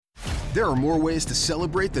There are more ways to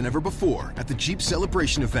celebrate than ever before at the Jeep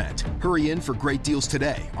Celebration event. Hurry in for great deals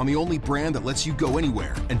today on the only brand that lets you go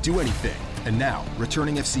anywhere and do anything. And now,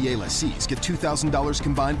 returning FCA lessees get $2,000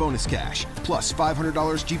 combined bonus cash, plus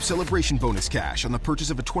 $500 Jeep Celebration bonus cash on the purchase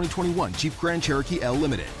of a 2021 Jeep Grand Cherokee L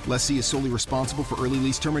Limited. Lessee is solely responsible for early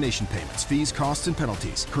lease termination payments, fees, costs, and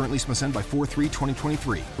penalties. Current lease must end by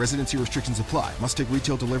 4/3/2023. Residency restrictions apply. Must take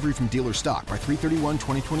retail delivery from dealer stock by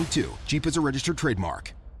 3/31/2022. Jeep is a registered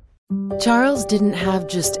trademark. Charles didn't have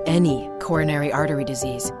just any coronary artery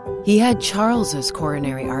disease. He had Charles's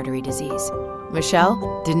coronary artery disease.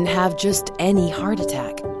 Michelle didn't have just any heart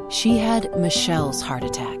attack. She had Michelle's heart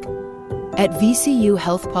attack. At VCU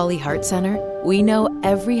Health Poly Heart Center, we know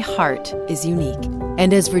every heart is unique.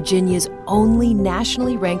 And as Virginia's only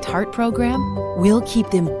nationally ranked heart program, we'll keep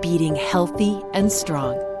them beating healthy and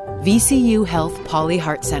strong. VCU Health Poly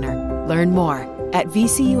Heart Center. Learn more at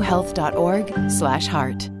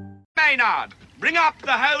vcuhealth.org/heart. Maynard, bring up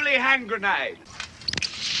the holy hand grenade.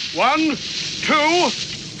 1, 2,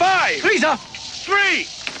 5. Please, sir. 3.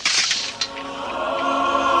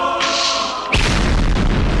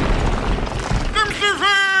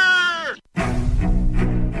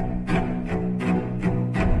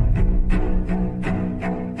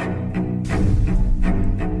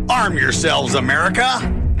 Arm yourselves, America.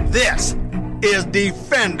 This is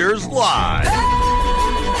Defenders Live.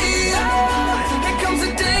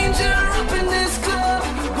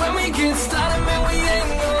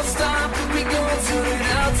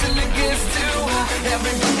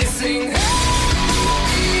 Everybody sing.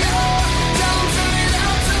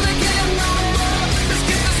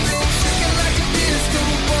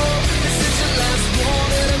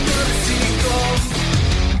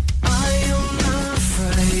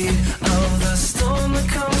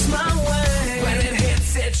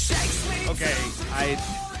 Okay,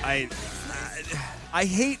 I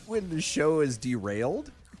hate when the show is derailed.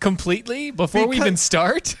 Completely? Before we even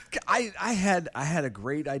start? I had a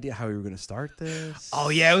great idea how we were going to start this. Oh,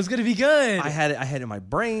 yeah, it was going to be good. I had in my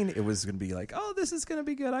brain, it was going to be like, oh, this is going to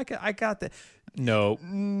be good. I got that. No.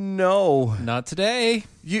 Not today.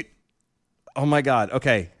 Oh, my God.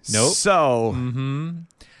 Okay. Nope. So.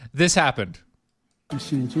 This happened. You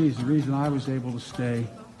see, geez, the reason I was able to stay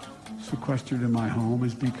sequestered in my home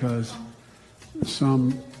is because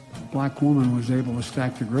some black woman was able to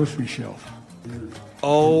stack the grocery shelf.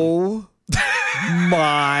 Oh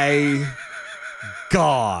my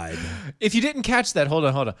God. If you didn't catch that, hold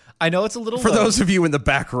on. I know it's a little For low. those of you in the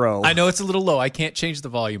back row. I know it's a little low. I can't change the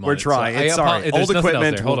volume We're on it. trying. So It's sorry. there's Old nothing equipment,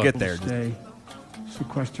 else there. we'll Hold get on. there. Stay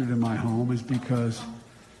sequestered in my home is because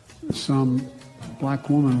some black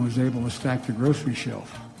woman was able to stack the grocery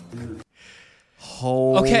shelf.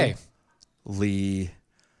 Okay. Holy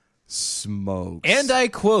smokes. And I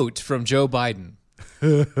quote from Joe Biden.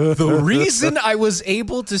 The reason I was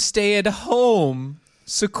able to stay at home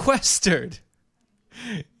sequestered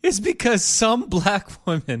is because some black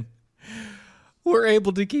women were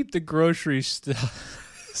able to keep the groceries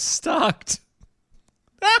stocked.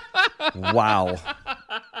 Wow.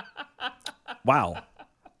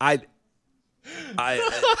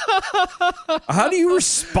 How do you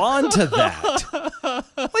respond to that?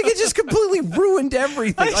 Like, it just completely ruined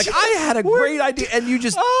everything. Like, I had a great idea, and you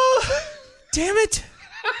just... Damn it.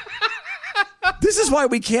 This is why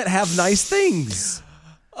we can't have nice things.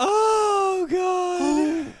 Oh,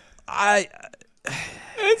 God.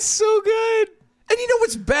 It's so good. And you know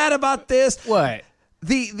what's bad about this? What?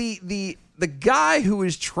 The guy who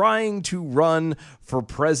is trying to run for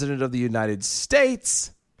president of the United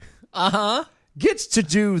States gets to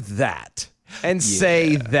do that and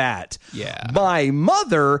say that. Yeah. My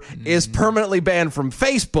mother is permanently banned from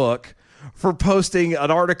Facebook for posting an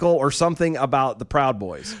article or something about the Proud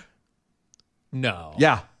Boys. No.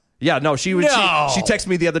 Yeah. Yeah, no, she texted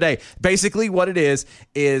me the other day. Basically what it is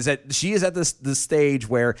that she is at the stage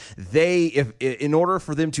where in order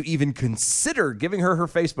for them to even consider giving her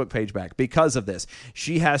Facebook page back because of this,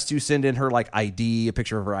 she has to send in her ID, a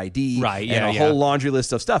picture of her ID, right? And a whole laundry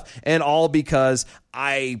list of stuff. And all because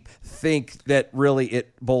I think that really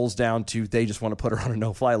it boils down to they just want to put her on a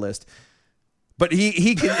no-fly list. But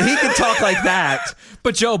he can talk like that.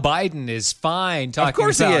 But Joe Biden is fine talking. Of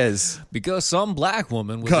course about, he is. Because some black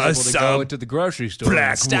woman was able to go into the grocery store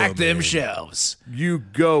and stack them shelves. You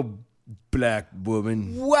go, black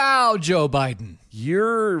woman. Wow, Joe Biden.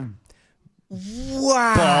 You're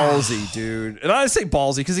ballsy, dude. And I say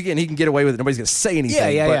ballsy because, again, he can get away with it. Nobody's going to say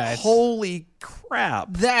anything. But holy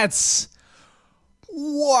crap. That's...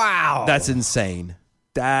 Wow. That's insane.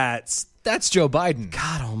 That's That's Joe Biden.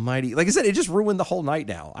 God almighty. Like I said, it just ruined the whole night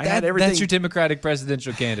now. I had everything. That's your Democratic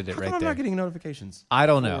presidential candidate How right come I'm there. not getting notifications? I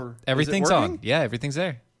don't know. Or- is it Everything's working? on. Yeah, everything's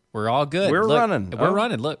there. We're all good. We're Look, running. We're Oh.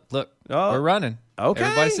 running. Look. Oh. We're running. Okay.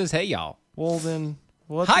 Everybody says, hey, y'all. Well, then.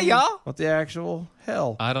 What Hi, the- y'all. What the actual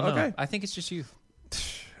hell? I don't know. Okay. I think it's just you.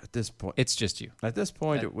 At this point. It's just you. At this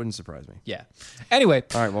point, it wouldn't surprise me. Yeah. Anyway.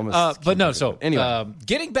 All right, well, let's keep but no, moving. so Anyway.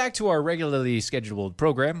 getting back to our regularly scheduled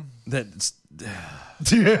program. That's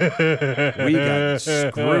we got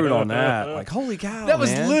screwed on that. Like, holy cow! That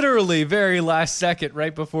was man. literally very last second,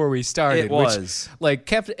 right before we started. It was. which,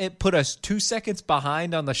 like it put us 2 seconds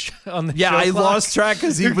behind on the on the Yeah, show I clock. lost track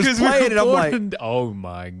because he was Because we playing, and I'm like, recorded- oh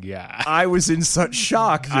my god! I was in such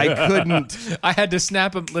shock. I couldn't. I had to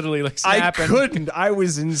snap him, literally like I snapping. couldn't. I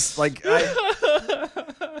was in like.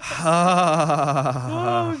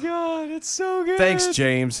 Oh god, it's so good. Thanks,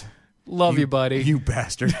 James. Love you, buddy. You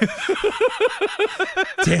bastard.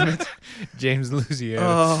 Damn it. James Luzier.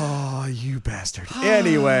 Oh, you bastard.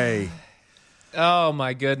 Anyway. Oh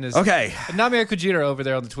my goodness. Okay. Namir Kujira over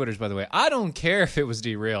there on the Twitters, by the way. I don't care if it was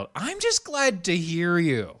derailed. I'm just glad to hear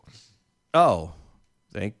you. Oh.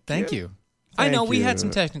 Thank you. I know we had some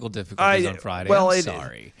technical difficulties on Friday. Well, I'm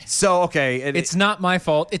sorry. So, okay. It's not my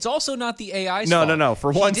fault. It's also not the AI's No, fault. no, no.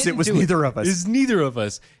 For He once, it didn't was do neither of us. It was neither of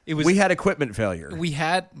us. It was. We had equipment failure. We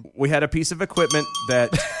had a piece of equipment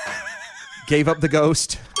that gave up the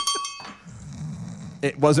ghost.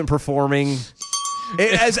 It wasn't performing.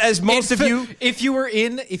 As most of you, if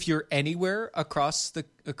you're anywhere across the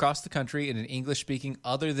country in an English speaking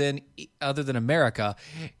other than America,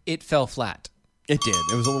 it fell flat. It did.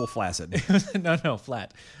 It was a little flaccid. No,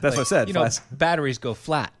 flat. That's what I said, You know, flaccid. batteries go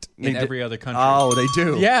flat in every other country. Oh, they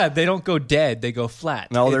do. Yeah, they don't go dead. They go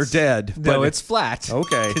flat. No, they're dead, No, but- it's flat.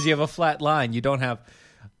 Okay. Because you have a flat line. You don't have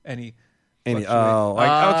any. okay,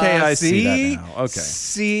 fluctuation. I see that now. Okay.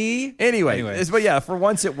 See? Anyway, but yeah, for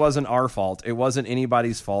once it wasn't our fault. It wasn't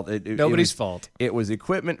anybody's fault. Nobody's fault. It was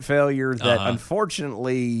equipment failure that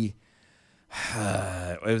unfortunately,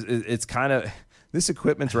 it's kind of, this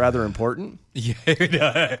equipment's rather important. Yeah,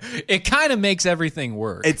 it kind of makes everything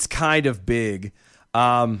work. It's kind of big.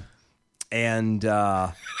 And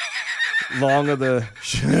long of the...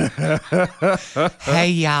 Hey,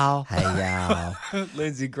 y'all. Hey, y'all.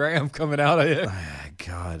 Lindsey Graham coming out of it.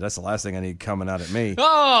 God, that's the last thing I need coming out at me.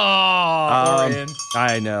 Oh, Orion.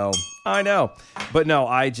 I know. But no,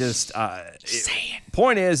 I just...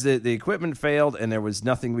 point is that the equipment failed and there was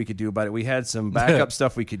nothing we could do about it. We had some backup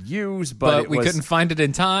stuff we could use, but we couldn't find it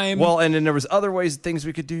in time. Well, and then there was other things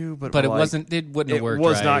we could do, but it like, wasn't. It wouldn't have worked. It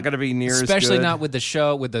was right. not going to be near as especially good. not with the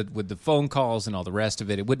show, with the phone calls and all the rest of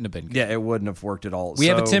it. It wouldn't have been good. Yeah, it wouldn't have worked at all. We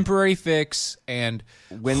have a temporary fix, and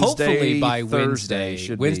hopefully by Thursday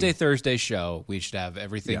Thursday show, we should have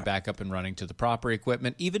everything back up and running to the proper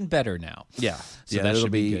equipment. Even better now. Yeah, So that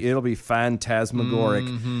should be good. It'll be phantasmagoric.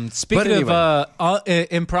 Speaking anyway. of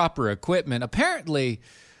improper equipment, apparently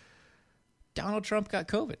Donald Trump got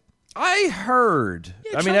COVID. I heard.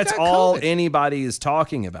 Yeah, I mean, Trump that's got all COVID. anybody is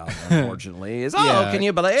talking about, unfortunately. Is, Yeah. can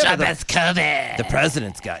you believe it? That's COVID. The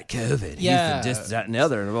president's got COVID. Yeah. He's just that and the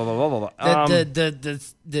other. Blah, blah, blah, blah, blah.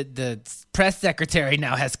 The press secretary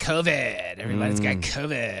now has COVID. Everybody's got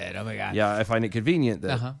COVID. Oh my god. Yeah, I find it convenient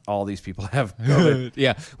that all these people have COVID.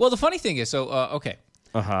 Yeah. Well, the funny thing is, so okay,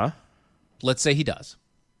 Uh-huh. let's say he does.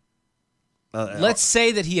 Let's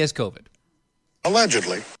say that he has COVID.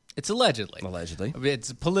 Allegedly. It's allegedly. Allegedly. It's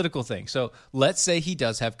a political thing. So let's say he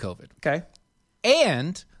does have COVID. Okay.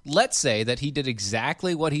 And let's say that he did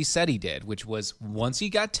exactly what he said he did, which was once he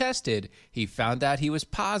got tested, he found out he was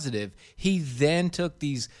positive. He then took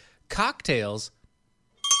these cocktails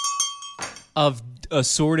of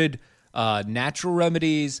assorted natural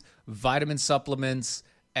remedies, vitamin supplements,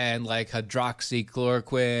 and like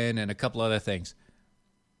hydroxychloroquine and a couple other things.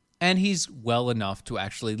 And he's well enough to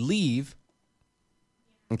actually leave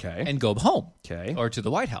Okay. and go home. Okay. Or to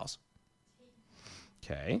the White House.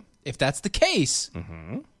 Okay. If that's the case,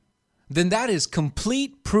 then that is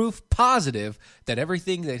complete proof positive that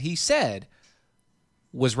everything that he said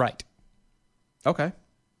was right. Okay.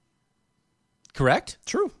 Correct?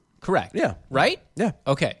 True. Correct. Yeah. Right? Yeah.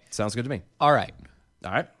 Okay. Sounds good to me. All right.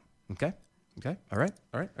 All right. Okay. Okay. All right.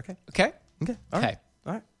 All right. Okay. Okay. Okay. All Okay. right.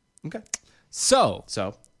 All right. Okay. So,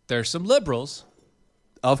 So, there's some liberals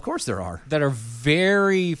of course there are. that are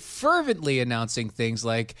very fervently announcing things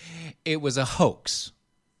like it was a hoax.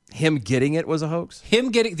 Him getting it was a hoax?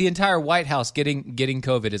 Him getting the entire White House getting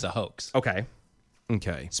COVID is a hoax. Okay.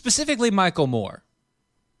 Okay. Specifically Michael Moore.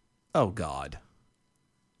 Oh, God.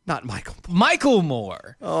 Not Michael. Michael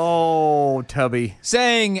Moore Oh, Tubby.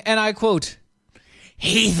 saying, and I quote,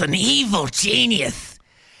 "He's an evil genius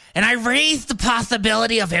And I raised the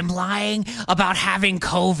possibility of him lying about having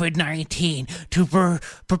COVID-19 to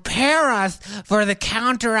prepare us for the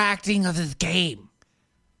counteracting of his game.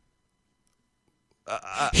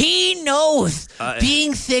 He knows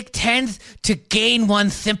being sick tends to gain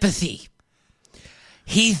one's sympathy.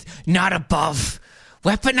 He's not above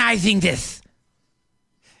weaponizing this.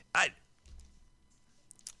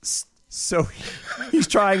 So he's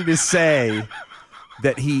trying to say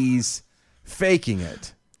that he's faking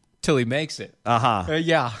it. Till he makes it.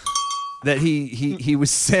 Yeah. That he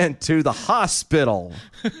was sent to the hospital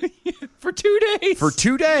For 2 days. for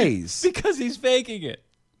 2 days. Because he's faking it.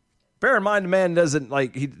 Bear in mind, the man doesn't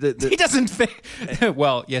like He doesn't fake.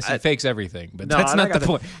 Well, yes, he fakes everything, but No, that's I not got the the-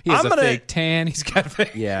 point. He has I'm a gonna- fake tan. He's got a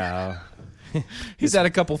fake. Yeah. He's had a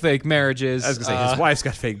couple fake marriages. I was gonna say his wife's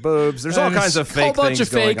got fake boobs. There's all and kinds of a fake whole bunch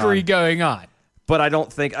things of fakery going on. going on. But I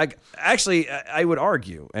don't think I would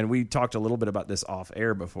argue, and we talked a little bit about this off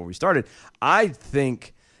air before we started. I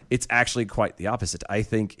think it's actually quite the opposite. I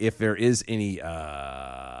think if there is any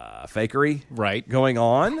fakery going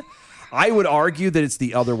on, I would argue that it's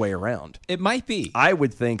the other way around. It might be. I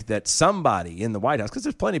would think that somebody in the White House, because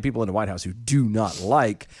there's plenty of people in the White House who do not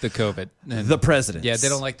like The COVID. the president. Yeah, they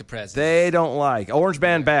don't like the president. They don't like Orange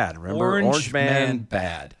Man bad. Remember, Orange Man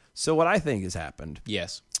bad. So what I think has happened,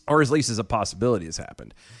 Yes. or at least is a possibility has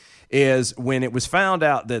happened, is when it was found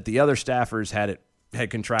out that the other staffers had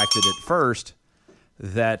contracted it first,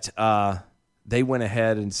 that they went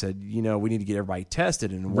ahead and said, we need to get everybody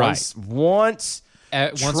tested. And once once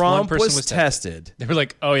one Trump person was tested, they were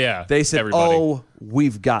like, "Oh yeah," they said, everybody. "Oh,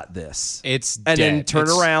 we've got this." It's and then dead. turn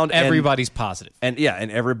It's- around. Everybody's positive. And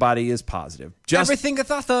everybody is positive. Just Everything I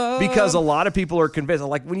thought of. because a lot of people are convinced.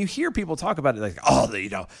 Like when you hear people talk about it, like,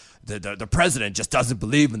 the president just doesn't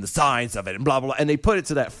believe in the science of it, and blah blah blah, and they put it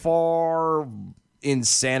to that far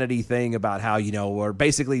insanity thing about how we're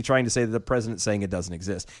basically trying to say that the president's saying it doesn't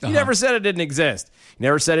exist. He never said it didn't exist. He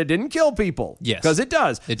never said it didn't kill people. Yes. Because it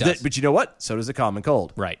does. It does. But you know what? So does the common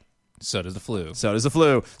cold. Right. So does the flu. So does the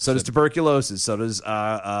flu. So does tuberculosis. So does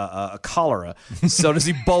cholera. So does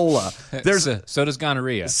Ebola. So does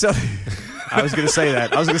gonorrhea. So I was going to say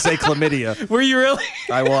that. I was going to say chlamydia. Were you really?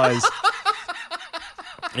 I was.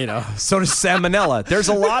 So does salmonella. There's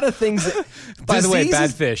a lot of things that, By the way,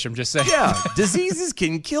 bad fish. I'm just saying. Yeah, diseases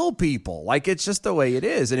can kill people. Like, it's just the way it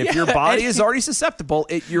is. And if your body is already susceptible,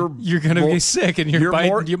 you're going to be sick and you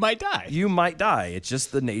might die. You might die. It's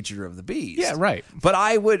just the nature of the beast. Yeah, right. But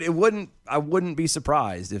I wouldn't be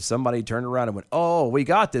surprised if somebody turned around and went, "Oh, we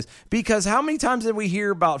got this." Because how many times did we hear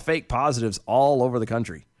about fake positives all over the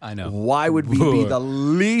country? I know. Why would we be the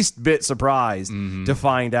least bit surprised to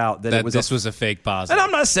find out that this was a fake positive? And I'm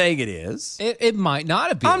not saying it is. It might not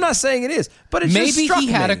have been. I'm not saying it is. But it just maybe struck he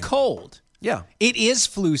had me. a cold. Yeah. It is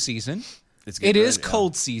flu season. It is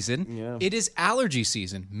cold season. Yeah. It is allergy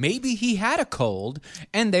season. Maybe he had a cold,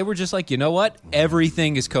 and they were just like, you know what?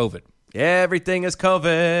 Everything is COVID. Everything is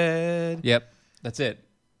COVID. Yep. That's it.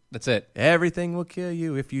 That's it. Everything will kill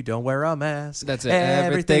you if you don't wear a mask. That's it.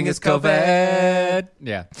 Everything is COVID.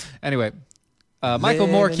 Yeah. Anyway, Michael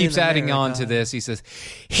Moore Living keeps in adding on America. to this. He says,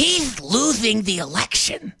 He's losing the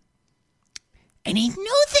election. And he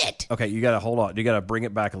knows it. Okay, you got to hold on. You got to bring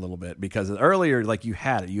it back a little bit because earlier, like you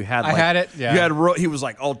had it. I had it, yeah. You had. He was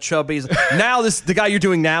like all chubby. Now the guy you're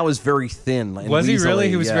doing now is very thin. And was he really? weaselly,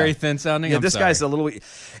 He was yeah. very thin sounding? Yeah, I'm this sorry. guy's a little. You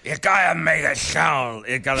gotta make it sound.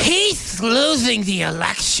 He's losing the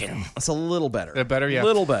election. It's a little better. That better, yeah. A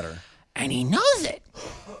little better. And he knows it.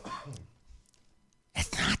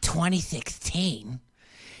 It's not 2016.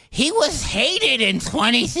 He was hated in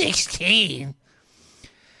 2016.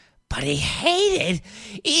 But he hated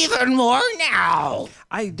even more now.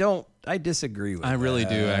 I disagree with I really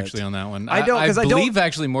do, that. actually, on that one. I don't, 'cause I believe don't-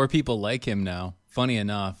 actually more people like him now. Funny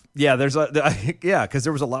enough. Yeah, because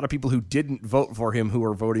there was a lot of people who didn't vote for him who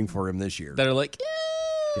are voting for him this year. That are like,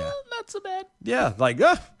 Yeah. not so bad. Yeah, like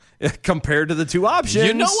compared to the two options.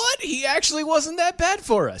 You know what? He actually wasn't that bad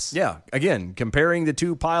for us. Yeah, again, comparing the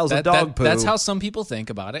two piles of dog poo. That's how some people think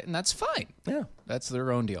about it, and that's fine. Yeah. That's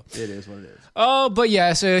their own deal. It is what it is. Oh, but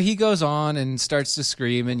yeah, so he goes on and starts to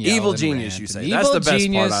scream and yell. Evil and genius, rant. you say. And That's evil the best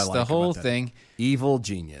genius, part I like the whole about that. thing. Evil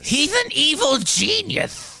genius. He's an evil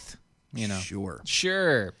genius. You know.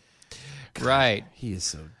 Sure. Right. He is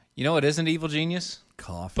so You know what isn't evil genius?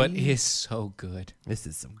 coffee. But is so good. This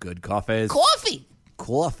is some good coffee. Coffee.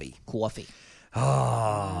 Coffee.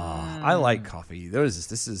 I like coffee. This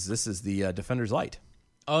is the Defender's Light.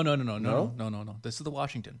 Oh no. This is the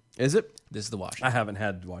Washington. Is it? This is the I Washington. haven't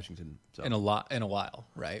had Washington so. In a while,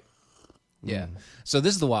 right? Yeah. So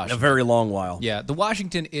this is the a Washington. very long while. Yeah, the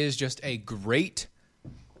Washington is just a great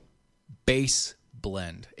base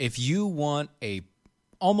blend. If you want a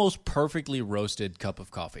almost perfectly roasted cup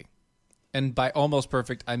of coffee, and by almost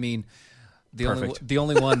perfect, I mean the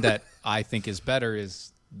only one that I think is better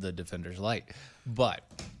is the Defender's Light. But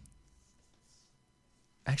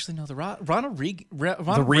actually, no, Ronald Reagan.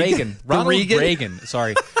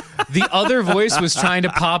 Sorry. The other voice was trying to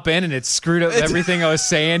pop in, and it screwed up everything I was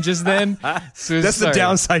saying just then. So that's the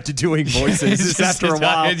downside to doing voices. Just after a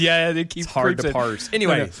while, it keeps hard to parse.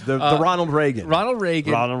 Anyway, the Ronald Reagan. Ronald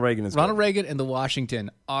Reagan is Ronald Reagan and the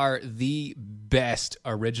Washington are the best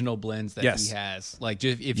original blends that he has. Like,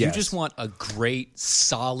 if you just want a great,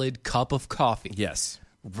 solid cup of coffee,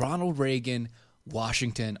 Ronald Reagan,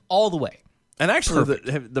 Washington, all the way. And actually,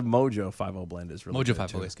 the Mojo 5.0 blend is really good. Mojo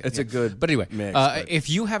 5.0 is good. It's a good But anyway, mix, if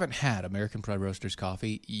you haven't had American Pride Roasters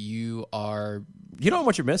coffee, you don't know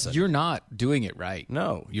what you're missing. You're not doing it right.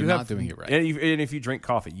 No. You're not doing it right. And if you drink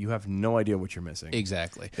coffee, you have no idea what you're missing.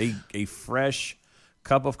 Exactly. A fresh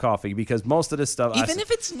cup of coffee, because most of this stuff... Even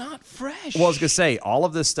if it's not fresh. Well, I was going to say, all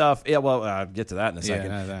of this stuff... Yeah, well, I'll get to that in a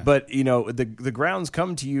second. But, the grounds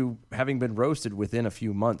come to you having been roasted within a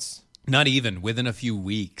few months. Not even within a few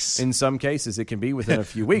weeks. In some cases, it can be within a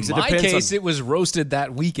few weeks. In my case, it was roasted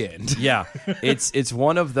that weekend. Yeah, it's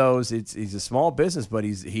one of those. He's a small business, but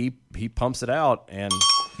he pumps it out, and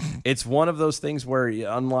it's one of those things where,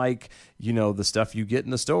 unlike the stuff you get in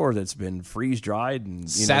the store that's been freeze dried and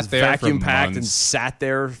vacuum packed and sat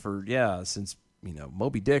there for since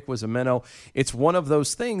Moby Dick was a minnow. It's one of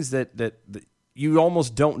those things that you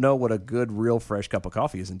almost don't know what a good, real, fresh cup of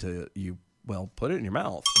coffee is until you. Well, put it in your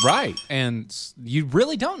mouth. Right. And you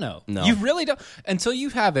really don't know. No. You really don't. Until you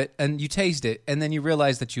have it and you taste it, and then you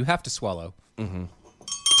realize that you have to swallow. Mm-hmm.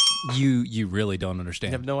 You really don't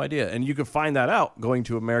understand. You have no idea. And you can find that out going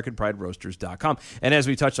to AmericanPrideRoasters.com. And as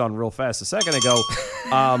we touched on real fast a second ago,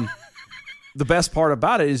 the best part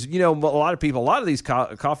about it is, a lot of these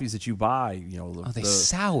coffees that you buy, they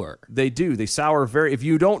sour. They do. They sour if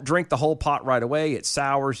you don't drink the whole pot right away, it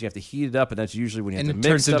sours. You have to heat it up, and that's usually when you have to mix it.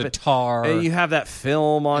 And it turns into tar. And you have that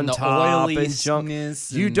film on top and junk.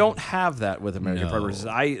 And you don't have that with American Pride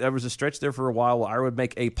Roasters. There was a stretch there for a while where I would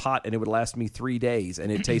make a pot, and it would last me 3 days,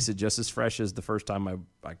 and it tasted just as fresh as the first time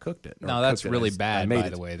I cooked it. No, that's really bad, by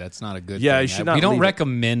the way. That's not a good thing. Yeah, you should not. We don't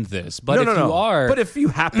recommend this, but But if you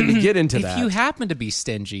happen to get into that. If you happen to be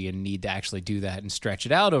stingy and need to actually do that and stretch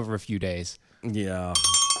it out over a few days, then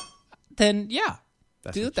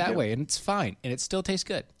do it that way, and it's fine, and it still tastes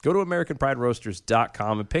good. Go to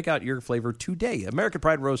AmericanPrideRoasters.com and pick out your flavor today.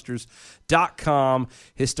 AmericanPrideRoasters.com.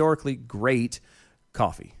 Historically great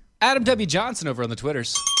coffee. Adam W. Johnson over on the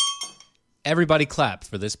Twitters. Everybody clap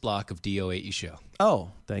for this block of DO8E show. Oh,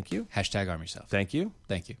 thank you. Hashtag arm yourself. Thank you.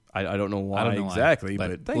 Thank you. I don't know why exactly,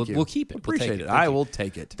 but thank you. We'll keep it. Appreciate it. I will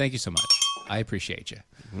take it. Thank you so much. I appreciate you.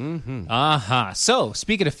 Mm-hmm. So,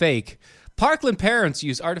 speaking of fake, Parkland parents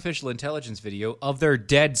use artificial intelligence video of their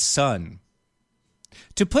dead son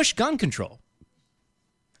to push gun control.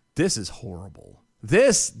 This is horrible.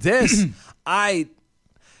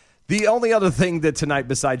 The only other thing that tonight,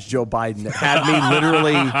 besides Joe Biden, that had me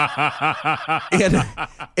literally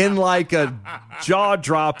in like a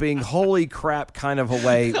jaw-dropping, holy crap kind of a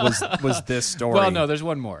way was this story. Well, no, there's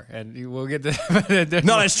one more, and we'll get to that.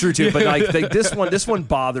 No, that's true too. But this one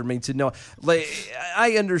bothered me to know. Like,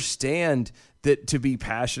 I understand that to be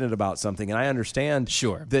passionate about something, and I understand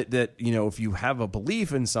that if you have a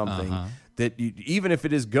belief in something. That even if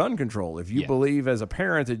it is gun control, if you believe as a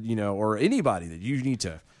parent that or anybody that you need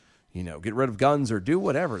to. Get rid of guns or do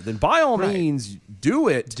whatever, then by all means do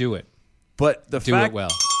it. Do it. But the fact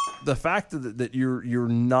that you're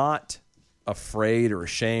not afraid or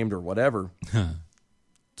ashamed or whatever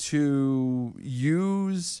to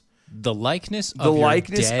use the likeness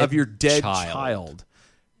of your dead child.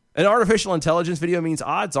 An artificial intelligence video means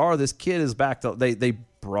odds are this kid is back to they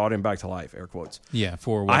brought him back to life, air quotes. Yeah,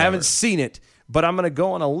 for whatever. I haven't seen it, but I'm going to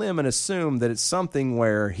go on a limb and assume that it's something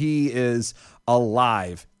where he is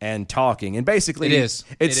alive and talking. And basically, it's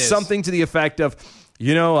something to the effect of,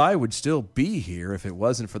 I would still be here if it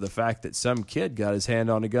wasn't for the fact that some kid got his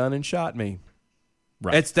hand on a gun and shot me.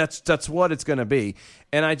 Right. That's what it's going to be.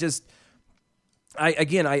 And I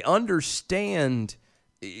understand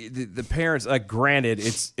the parents. Granted,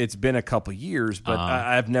 it's been a couple years, but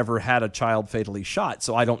I've never had a child fatally shot,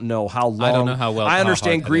 so I don't know how long. I don't know how well. I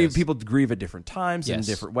understand people grieve at different times in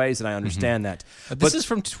different ways, and I understand that. But this is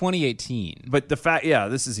from 2018. But the fact,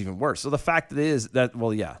 this is even worse. So the fact is that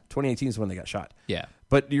 2018 is when they got shot. Yeah.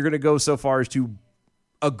 But you're going to go so far as to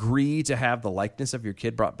agree to have the likeness of your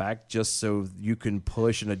kid brought back just so you can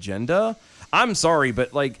push an agenda? I'm sorry,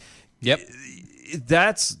 but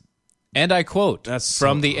that's. And I quote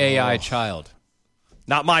from the AI child.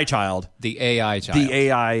 Not my child. The AI child. The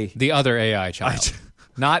AI. The other AI child.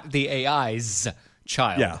 Not the AI's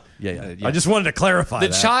child. Yeah. I just wanted to clarify the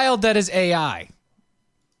that. child that is AI.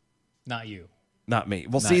 Not you. Not me.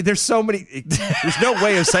 Well, see, there's so many. There's no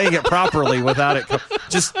way of saying it properly without it.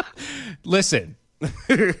 Just listen.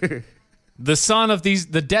 The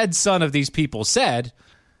dead son of these people said,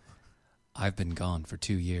 "I've been gone for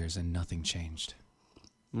 2 years and nothing changed."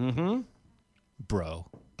 Mm-hmm. Bro.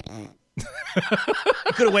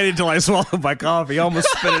 Could have waited until I swallowed my coffee. Almost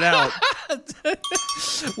spit it out.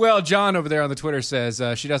 Well, John over there on the Twitter says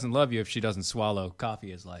she doesn't love you if she doesn't swallow.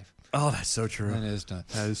 Coffee is life. Oh, that's so true. That is done.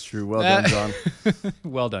 That is true. Well done, John.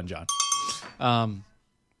 Well done, John.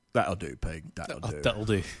 That'll do, Peg. That'll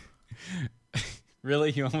do.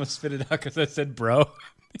 Really? You almost spit it out because I said bro?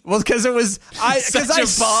 Well, because it was Such a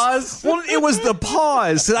pause. Well, it was the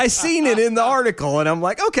pause. I seen it in the article, and I'm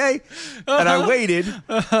like, okay. And I waited,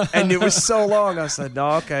 and it was so long. I said,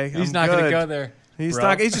 no, okay. He's not going to go there. He's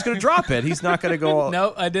not. He's just going to drop it. He's not going to go.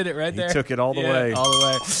 No, I did it right there. He took it all the way. All the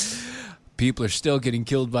way. People are still getting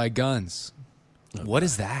killed by guns. What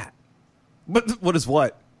is that? What is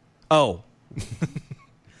what? Oh,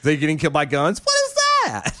 they getting killed by guns? What is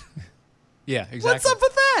that? Yeah, exactly. What's up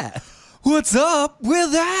with that? What's up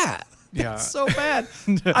with that? Yeah. That's so bad.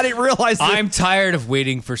 I didn't realize that. I'm tired of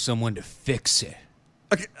waiting for someone to fix it.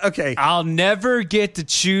 Okay. I'll never get to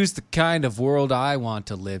choose the kind of world I want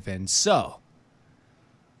to live in, so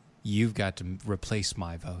you've got to replace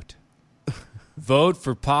my vote. Vote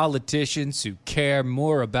for politicians who care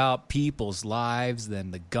more about people's lives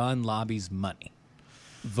than the gun lobby's money.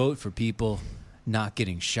 Vote for people not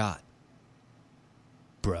getting shot.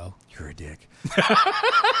 Bro. You're a dick.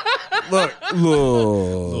 Look.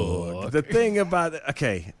 The thing about it,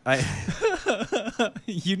 okay,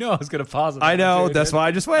 you know I was going to pause it. I know. That's why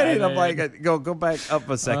I just waited. I'm like, go back up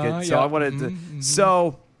a second. So I wanted to.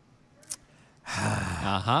 So.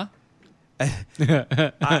 One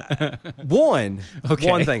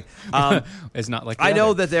thing. It's not like I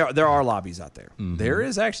know that there are lobbies out there. Mm-hmm. There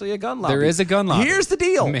is actually a gun lobby. There is a gun lobby. Here's the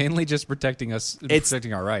deal. Mainly just protecting us,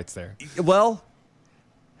 protecting our rights there. Well,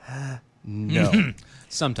 no.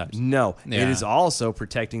 Sometimes. No. Yeah. It is also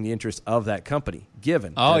protecting the interest of that company,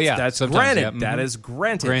 given. That's granted. Yeah. That is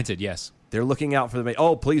granted. Granted, yes. They're looking out for the.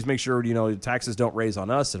 Oh, please make sure taxes don't raise on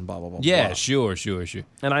us and blah blah blah. Yeah, blah. sure.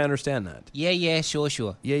 And I understand that. Yeah, sure.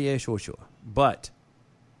 Yeah, sure. But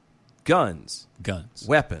guns,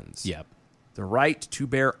 weapons. Yep. The right to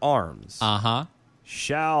bear arms.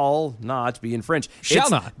 Shall not be infringed. Shall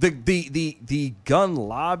not. The gun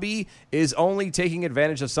lobby is only taking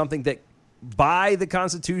advantage of something that, by the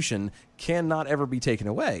Constitution, cannot ever be taken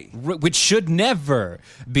away. Which should never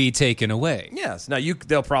be taken away. Yes. Now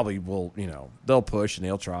they'll probably they'll push and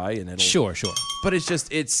they'll try and it'll. Sure. But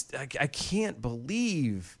I can't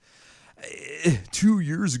believe 2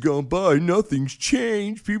 years gone by, nothing's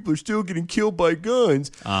changed. People are still getting killed by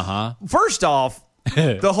guns. First off,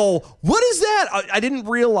 the whole, what is that? I didn't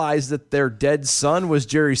realize that their dead son was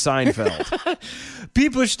Jerry Seinfeld.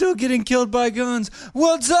 People are still getting killed by guns.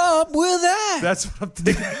 What's up with that? That's what I'm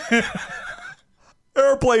thinking.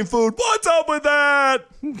 Airplane food. What's up with that?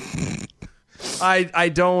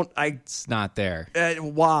 It's not there.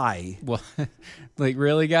 Why? Well, like,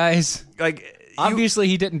 really, guys? Like, obviously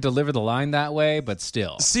he didn't deliver the line that way, but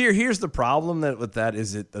still. See, here's the problem with that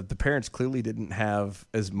is that the parents clearly didn't have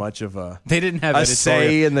as much of a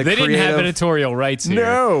say in the They didn't have editorial rights here.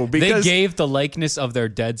 No, because they gave the likeness of their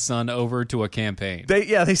dead son over to a campaign.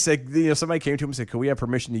 They said, somebody came to him and said, "Can we have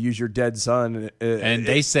permission to use your dead son?" And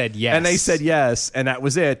they said yes. And they said yes, and that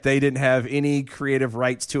was it. They didn't have any creative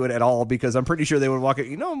rights to it at all, because I'm pretty sure they would walk it.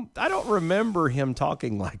 I don't remember him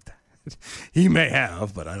talking like that. He may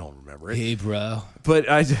have, but I don't remember it. Hey, bro. But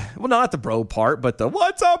not the bro part, but the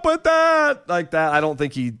what's up with that? Like that. I don't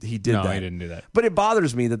think he did that. No, he didn't do that. But it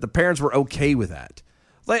bothers me that the parents were okay with that.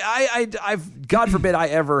 Like I've God forbid I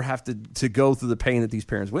ever have to go through the pain that these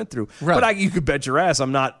parents went through. Right. But you could bet your ass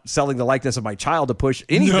I'm not selling the likeness of my child to push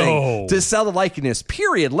anything. To sell the likeness,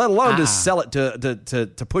 period. Let alone to sell it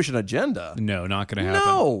to push an agenda. No, not going to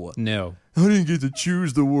happen. No. I didn't get to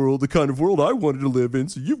choose the kind of world I wanted to live in,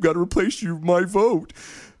 so you've got to replace my vote.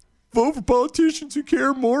 Vote for politicians who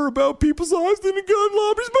care more about people's lives than the gun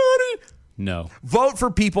lobby's money. No. Vote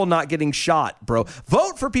for people not getting shot, bro.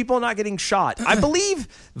 Vote for people not getting shot. I believe.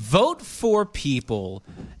 Vote for people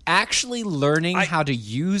actually learning how to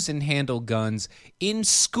use and handle guns in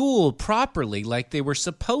school properly, like they were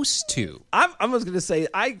supposed to. I was going to say,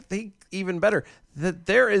 I think even better that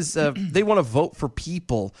there is they want to vote for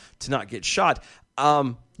people to not get shot.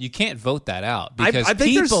 You can't vote that out because I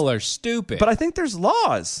think people are stupid. But I think there's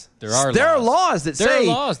laws. There are laws that say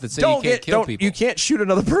you can't kill people. You can't shoot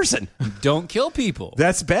another person. Don't kill people.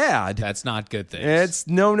 That's bad. That's not good things. It's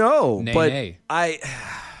no. Nay, but nay.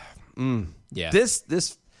 Yeah.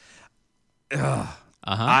 This.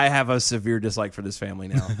 I have a severe dislike for this family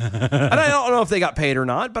now, and I don't know if they got paid or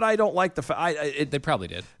not. But I don't like the. They probably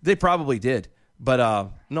did. They probably did. But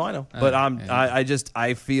no, I know. But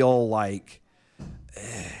I feel like.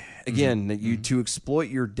 Again, that you to exploit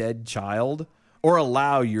your dead child or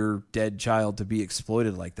allow your dead child to be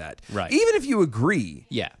exploited like that. Right. Even if you agree.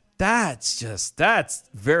 Yeah. That's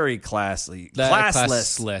very classless.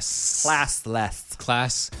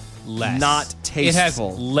 Classless. Not tasteful. It has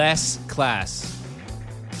less class.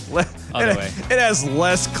 Other way. It has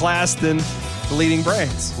less class than the leading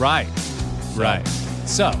brands. Right.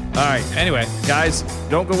 So, all right. Anyway, guys,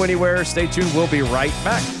 don't go anywhere. Stay tuned. We'll be right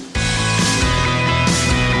back.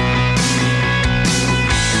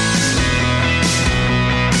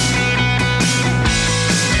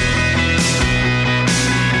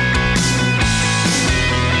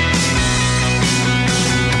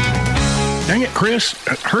 Dang it, Chris.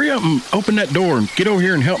 Hurry up and open that door and get over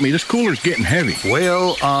here and help me. This cooler's getting heavy.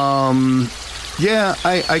 Well, yeah,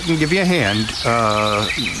 I can give you a hand,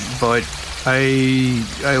 but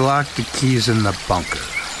I locked the keys in the bunker.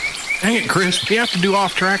 Dang it, Chris. We have to do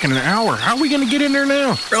off-track in an hour. How are we going to get in there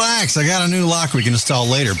now? Relax. I got a new lock we can install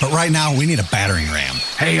later, but right now we need a battering ram.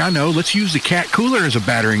 Hey, I know. Let's use the cat cooler as a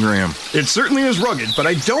battering ram. It certainly is rugged, but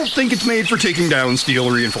I don't think it's made for taking down steel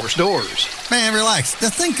reinforced doors. Man, relax. The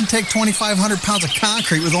thing can take 2,500 pounds of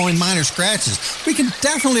concrete with only minor scratches. We can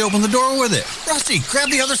definitely open the door with it. Rusty, grab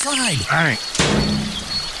the other side. All right.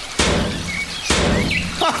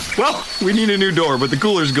 Well, we need a new door, but the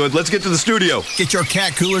cooler's good. Let's get to the studio. Get your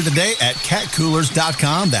cat cooler today at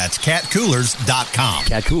catcoolers.com. That's catcoolers.com.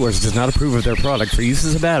 Cat Coolers does not approve of their product for use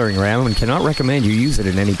as a battering ram and cannot recommend you use it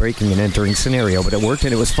in any breaking and entering scenario, but it worked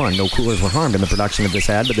and it was fun. No coolers were harmed in the production of this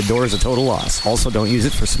ad, but the door is a total loss. Also, don't use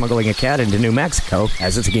it for smuggling a cat into New Mexico,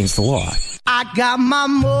 as it's against the law. I got my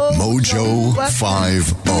Mojo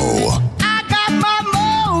 50. I got my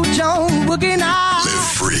mojo working out.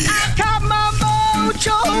 Live free. I got my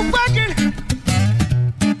mojo working.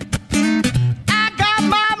 I got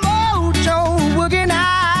my mojo working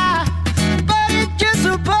out. But it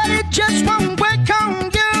just won't work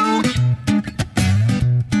on you.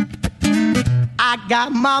 I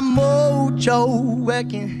got my mojo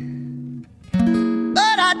working.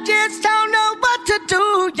 But I just don't know what to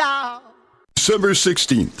do, y'all. December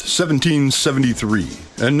 16th, 1773.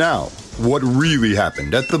 And now, what really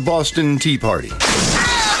happened at the Boston Tea Party.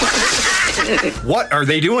 What are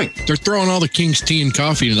they doing? They're throwing all the king's tea and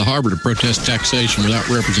coffee into the harbor to protest taxation without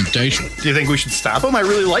representation. Do you think we should stop them? I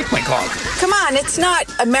really like my coffee. Come on, it's not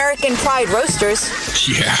American Pride Roasters.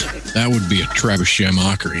 Yeah, that would be a trebuchet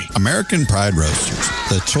mockery. American Pride Roasters,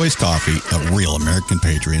 the choice coffee of real American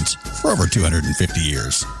patriots for over 250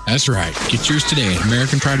 years. That's right. Get yours today at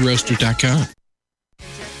AmericanPrideRoasters.com.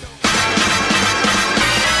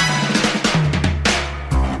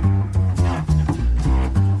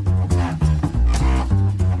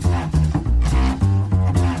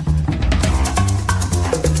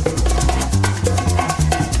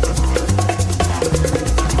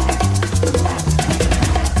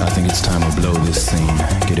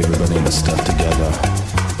 Get everybody in the stuff together.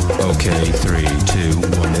 Okay, 3, 2,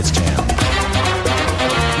 1, let's jam.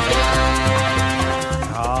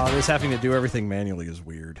 This having to do everything manually is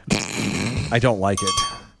weird. I don't like it.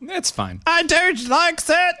 That's fine. I don't like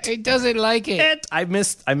it. It doesn't like it. I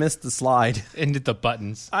missed the slide. And the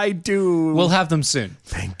buttons. I do. We'll have them soon.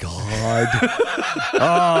 Thank God.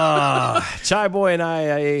 Chai Boy and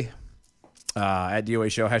I at DOA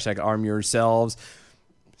Show, hashtag arm yourselves.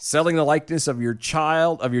 Selling the likeness of your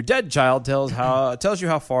dead child tells you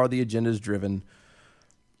how far the agenda is driven.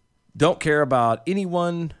 Don't care about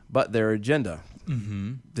anyone but their agenda.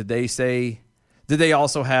 Mm-hmm. Did they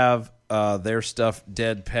also have their stuffed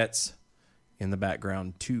dead pets in the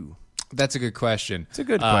background too? That's a good question. It's a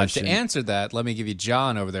good question. To answer that, let me give you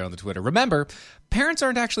John over there on the Twitter. Remember, parents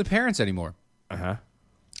aren't actually parents anymore. Uh-huh.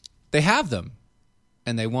 They have them,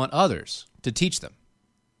 and they want others to teach them.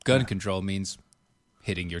 Gun control means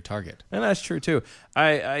hitting your target. And that's true too.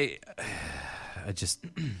 I just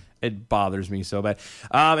it bothers me so bad.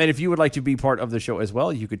 And if you would like to be part of the show as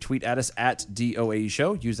well, you could tweet at us at DOA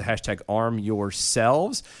Show. Use the hashtag arm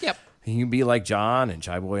yourselves. Yep. You can be like John and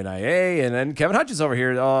Chai Boy and IA, and then Kevin Hutchins over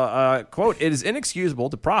here. Quote: "It is inexcusable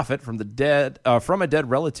to profit from a dead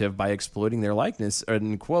relative by exploiting their likeness."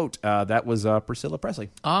 And quote: "That was Priscilla Presley."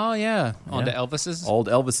 Oh yeah, on to Elvis's. Old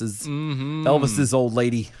Elvis's. Elvis's old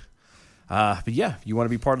lady. But yeah, if you want to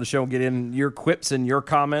be part of the show and get in your quips and your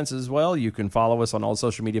comments as well, you can follow us on all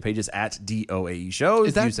social media pages at DOAE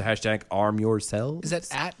Shows. Use the hashtag #ArmYourselves. Is that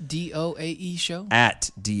at DOAE Show? At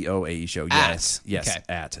DOAE Show, yes. Yes, okay.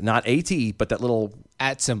 At. Not AT, but that little...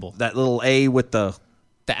 At symbol. That little A with the...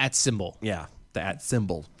 The at symbol. Yeah, the at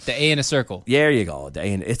symbol. The A in a circle. There you go. The A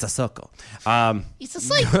in, it's a circle. It's a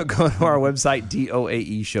circle. Go to our website,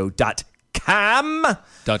 DOAEShow.com.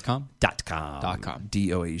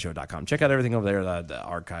 DOAEshow.com. Check out everything over there, the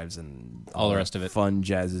archives and all the rest of it. Fun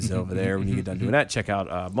jazzes over there. When you get done doing that, check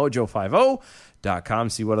out mojo50.com.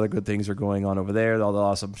 See what other good things are going on over there. All the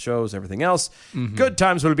awesome shows, everything else. Good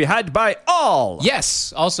times will be had by all.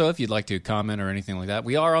 Yes. Also, if you'd like to comment or anything like that,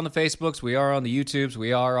 we are on the Facebooks, we are on the YouTubes,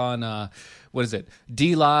 we are on what is it?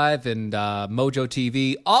 D Live and Mojo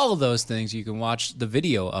TV. All of those things you can watch the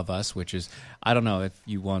video of us, which is, I don't know if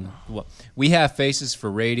you want. Well, we have faces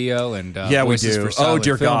for radio and voices for silent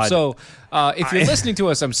dear film. God. So if you're listening to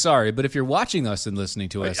us, I'm sorry, but if you're watching us and listening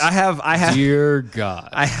to us, I have. Dear God,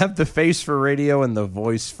 I have the face for radio and the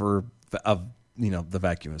voice for the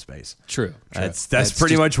vacuum of space. True. That's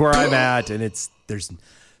pretty much where I'm at, and there's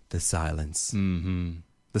the silence. Mm-hmm.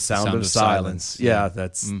 The sound of silence. Yeah,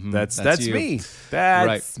 that's you. me.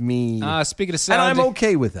 That's me. Speaking of sound, and I'm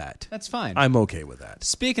okay with that. That's fine. I'm okay with that.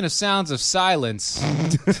 Speaking of sounds of silence,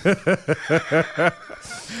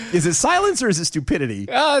 is it silence or is it stupidity?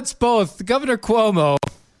 It's both. Governor Cuomo.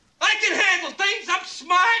 I can handle things. I'm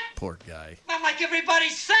smart. Poor guy. Not like everybody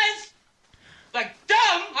says. Like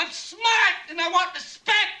dumb. I'm smart and I want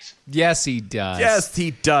respect. Yes, he does. Yes,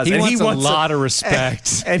 he does. He and wants a lot of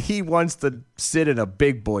respect. And he wants to sit in a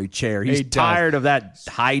big boy chair. He's tired of that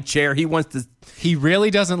high chair. He wants to. He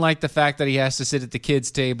really doesn't like the fact that he has to sit at the kids'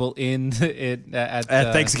 table at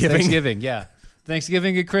Thanksgiving. Thanksgiving, yeah.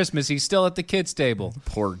 Thanksgiving and Christmas, he's still at the kids' table.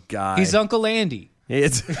 Poor guy. He's Uncle Andy.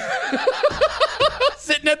 It's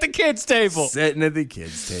sitting at the kids' table. Sitting at the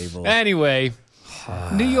kids' table. Anyway,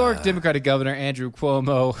 New York Democratic Governor Andrew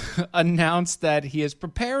Cuomo announced that he is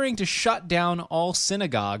preparing to shut down all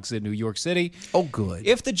synagogues in New York City. Oh, good.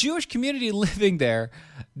 If the Jewish community living there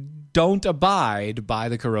don't abide by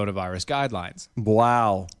the coronavirus guidelines.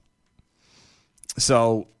 Wow.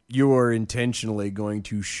 So you are intentionally going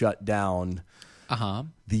to shut down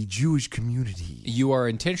the Jewish community. You are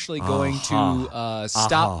intentionally going to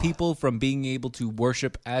stop people from being able to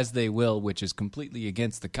worship as they will, which is completely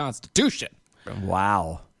against the Constitution.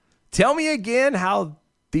 Wow. Tell me again how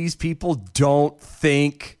these people don't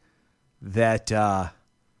think that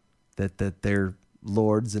that they're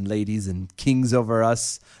lords and ladies and kings over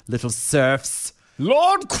us, little serfs.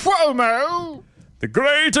 Lord Cuomo! The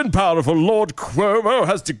great and powerful Lord Cuomo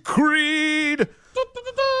has decreed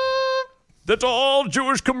that all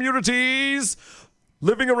Jewish communities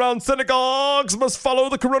living around synagogues must follow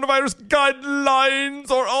the coronavirus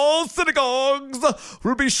guidelines, or all synagogues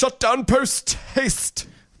will be shut down post haste.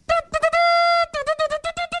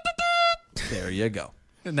 There you go.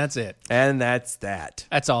 And that's it. And that's that.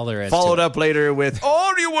 That's all there is. Followed up later with,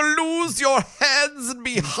 or you will lose your heads and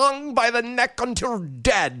be hung by the neck until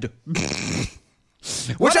dead.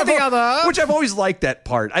 Which I've always liked that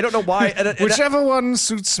part. I don't know why. Whichever one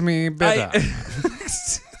suits me better.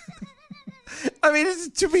 I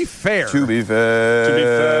mean, to be fair. To be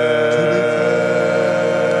fair.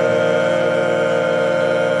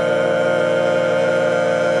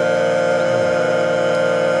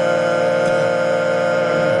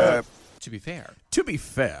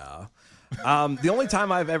 The only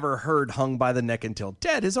time I've ever heard hung by the neck until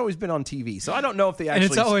dead has always been on TV. So I don't know if they actually...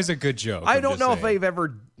 And it's always a good joke. I don't know if they've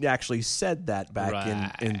ever actually said that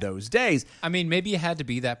back in those days. I mean, maybe you had to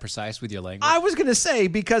be that precise with your language. I was going to say,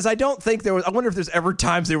 because I don't think there was... I wonder if there's ever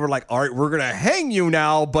times they were like, all right, we're going to hang you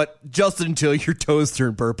now, but just until your toes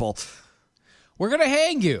turn purple. We're going to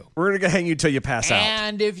hang you. We're going to hang you till you pass out.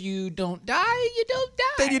 And if you don't die, you don't die.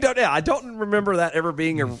 Then you don't. Yeah, I don't remember that ever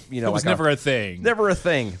being a. It was never a thing. Never a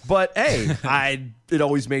thing. But hey, it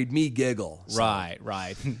always made me giggle. So. Right.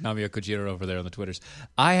 Namio Kojiro over there on the Twitters.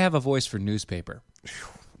 I have a voice for newspaper.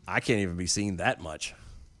 I can't even be seen that much.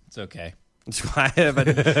 It's okay. That's why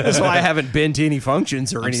I haven't been to any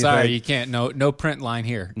functions or anything. Sorry, you can't. No print line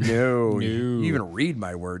here. No. You even read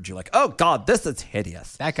my words. You're like, oh God, this is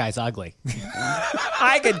hideous. That guy's ugly.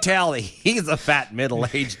 I can tell he's a fat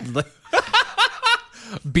middle-aged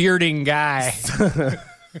bearding guy.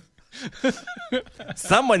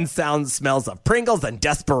 Someone smells of Pringles and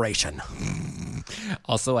desperation.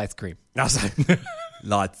 Also ice cream.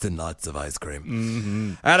 Lots and lots of ice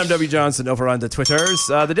cream. Adam W. Johnson over on the Twitters.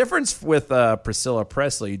 The difference with Priscilla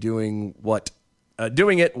Presley doing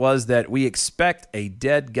it was that we expect a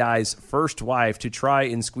dead guy's first wife to try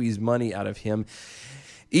and squeeze money out of him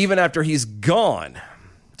even after he's gone.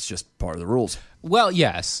 It's just part of the rules. Well,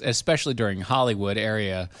 yes, especially during Hollywood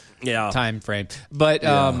area time frame. But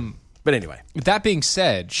but anyway, that being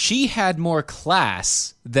said, she had more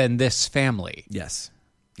class than this family. Yes.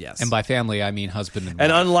 And by family, I mean husband and wife.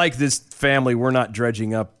 And unlike this family, we're not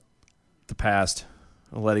dredging up the past,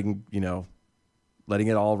 letting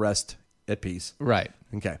it all rest at peace. Right.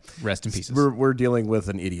 Okay. Rest in pieces. We're dealing with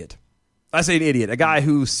an idiot. I say an idiot, a guy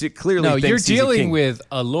who clearly thinks you're he's a dealing king. with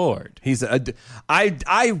a lord. He's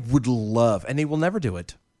I would love, and he will never do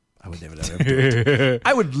it. I would never do it.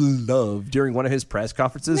 I would love during one of his press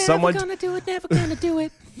conferences, Never gonna do it. Never gonna do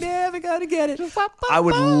it. Never gonna get it. I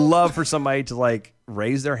would love for somebody to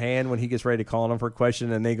raise their hand when he gets ready to call on him for a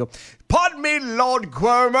question, and they go, "Pardon me, Lord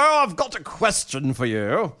Cuomo, I've got a question for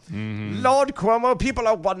you." Lord Cuomo, people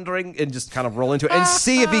are wondering, and just kind of roll into it and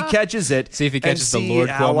see if he catches it. See if he catches the see Lord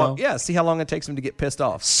how Cuomo. long- see how long it takes him to get pissed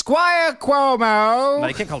off. Squire Cuomo. No,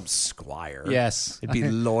 you can't call him Squire. Yes. It'd be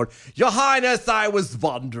Lord. Your Highness, I was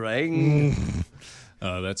wondering.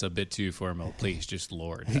 That's a bit too formal. Please, just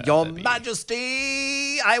Lord. Your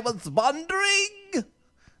Majesty, I was wondering.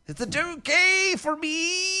 Is it okay for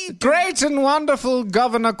me? Great and wonderful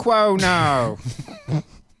Governor Cuomo.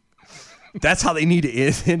 That's how they need to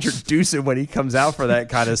introduce him when he comes out for that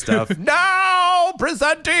kind of stuff. Now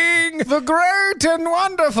presenting the great and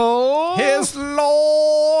wonderful His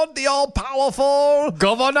Lord, the all-powerful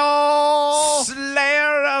Governor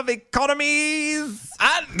Slayer of economies,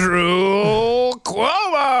 Andrew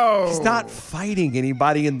Cuomo. He's not fighting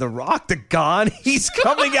anybody in the octagon. He's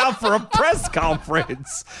coming out for a press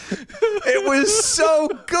conference. It was so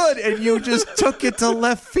good, and you just took it to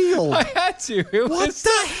left field. I had to. What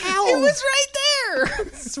the hell? It was right there.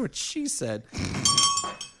 That's what she said.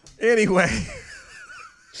 Anyway.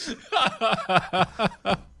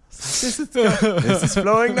 This is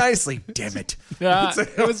flowing nicely. Damn it.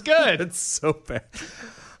 It was good. It's so bad.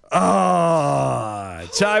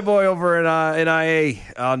 Chai Boy over in IA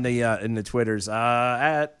on the in the Twitters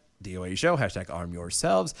at DOA Show, #arm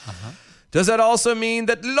yourselves. Does that also mean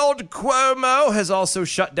that Lord Cuomo has also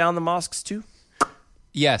shut down the mosques too?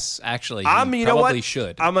 Yes, actually, you know what?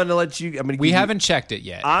 should. I'm going to let you. We haven't checked it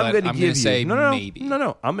yet. I'm going to I'm give gonna say no, maybe.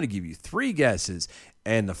 No. I'm going to give you 3 guesses,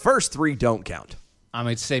 and the first 3 don't count. I'm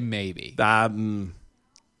going to say maybe.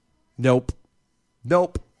 Nope.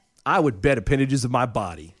 I would bet appendages of my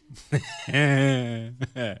body.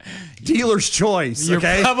 Dealer's choice. You're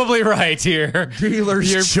okay? probably right here.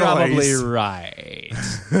 Dealer's You're choice. probably right.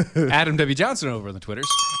 Adam W. Johnson over on the Twitters.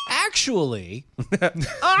 Actually,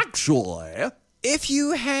 if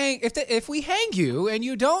we hang you and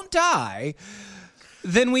you don't die,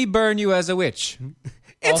 then we burn you as a witch.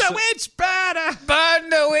 It's a witch burner. Burn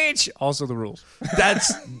the witch. Also the rules.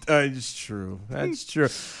 That's it's true. That's true.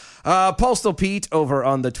 Postal Pete over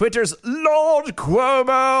on the Twitters, Lord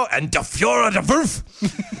Cuomo and the Fuhrer de Wolf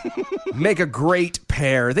make a great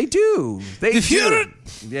pair. They do. They The do.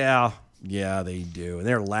 Fuhrer. Yeah, they do. And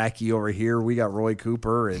they're lackey over here. We got Roy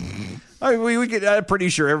Cooper, and I'm pretty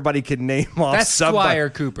sure everybody can name off. That's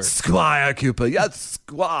Squire Cooper. Squire Cooper. Yes,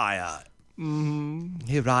 Squire.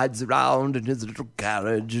 He rides around in his little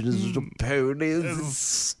carriage and his little ponies.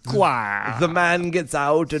 Squire. The man gets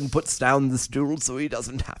out and puts down the stool so he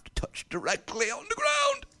doesn't have to touch directly on the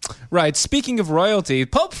ground. Right. Speaking of royalty,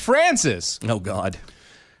 Pope Francis. Oh, God.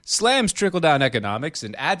 Slams trickle-down economics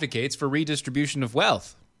and advocates for redistribution of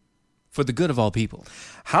wealth for the good of all people.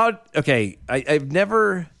 I've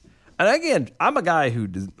never... And again, I'm a guy who...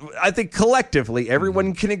 I think collectively,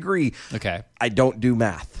 everyone can agree. Okay. I don't do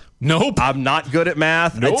math. Nope. I'm not good at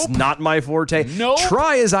math. Nope. It's not my forte. Nope.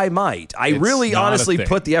 Try as I might. I It's really not a honestly thing.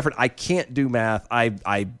 put the effort. I can't do math.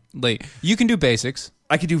 You can do basics.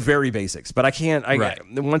 I can do very basics, but I can't. Right.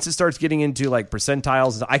 Once it starts getting into like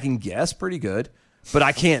percentiles, I can guess pretty good, but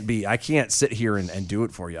I can't sit here and do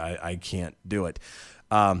it for you. I can't do it.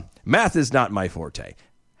 Math is not my forte.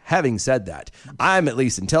 Having said that, I'm at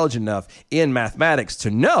least intelligent enough in mathematics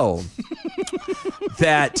to know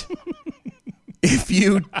that if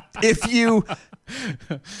you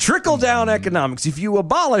trickle down economics, if you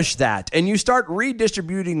abolish that and you start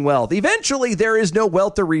redistributing wealth, eventually there is no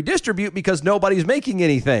wealth to redistribute because nobody's making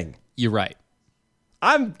anything. You're right.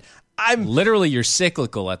 I'm literally you're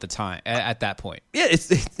cyclical at the time at that point. Yeah,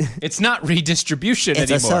 it's not redistribution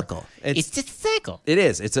It's anymore. a circle. It's just a cycle. It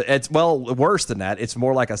is. It's well worse than that. It's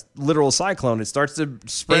more like a literal cyclone. It starts to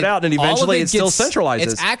spread out, and all of eventually it still gets- centralizes.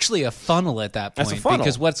 It's actually a funnel at that point. That's a funnel.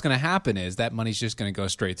 Because what's going to happen is that money's just going to go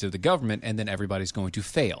straight to the government, and then everybody's going to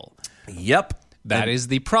fail. Yep. That is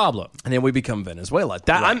the problem. And then we become Venezuela.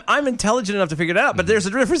 I'm intelligent enough to figure it out, but there's a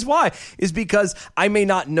difference. Why? Is because I may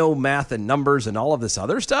not know math and numbers and all of this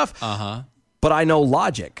other stuff, but I know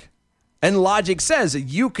logic. And logic says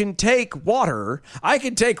you can take water. I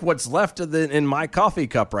can take what's left in my coffee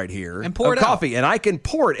cup right here and pour it coffee, and I can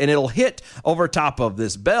pour it, and it'll hit over top of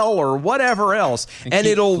this bell or whatever else, and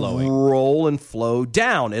it'll roll and flow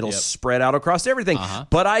down. It'll spread out across everything.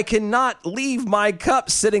 But I cannot leave my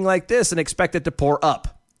cup sitting like this and expect it to pour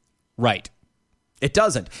up. Right. It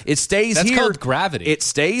doesn't. It stays That's here. called gravity. It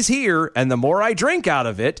stays here, and the more I drink out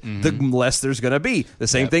of it, the less there's going to be. The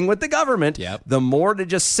same thing with the government. The more it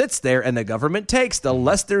just sits there and the government takes, the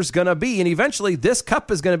less there's going to be, and eventually this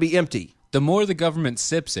cup is going to be empty. The more the government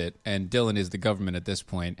sips it, and Dylan is the government at this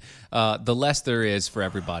point, the less there is for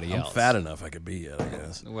everybody else. I'm fat enough I could be it, I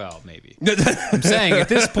guess. Well, maybe. I'm saying at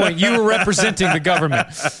this point, you were representing the government.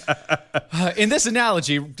 In this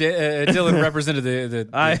analogy, Dylan represented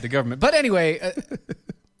the government. But anyway,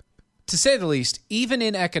 to say the least, even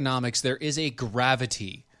in economics, there is a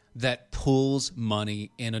gravity that pulls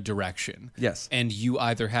money in a direction. Yes. And you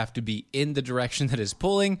either have to be in the direction that is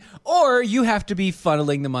pulling, or you have to be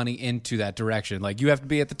funneling the money into that direction. Like you have to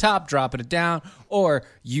be at the top, dropping it down, or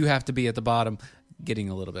you have to be at the bottom, getting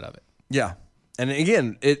a little bit of it. Yeah. And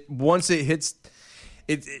again, once it hits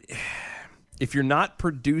if you're not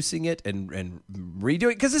producing it and redoing,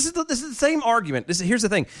 because this is the same argument. Here's the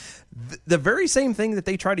thing. The very same thing that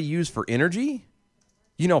they try to use for energy.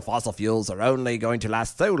 You know, fossil fuels are only going to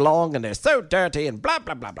last so long and they're so dirty and blah,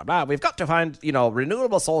 blah, blah, blah, blah. We've got to find,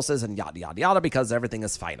 renewable sources and yada, yada, yada because everything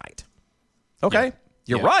is finite. Okay.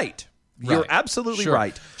 You're right. You're absolutely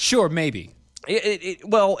right. Sure, maybe.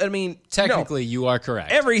 Well, I mean, technically, you are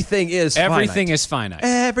correct. Everything is finite. Everything is finite.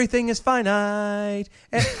 Everything is finite.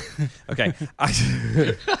 Okay. I'm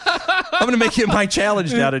going to make it my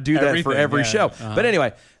challenge now to do that for every show. But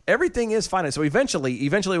anyway, everything is finite. So eventually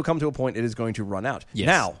we'll come to a point it is going to run out. Yes.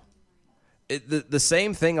 Now, the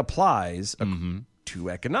same thing applies to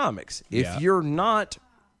economics. If you're not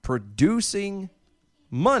producing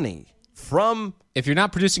money from... If you're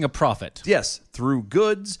not producing a profit. Yes, through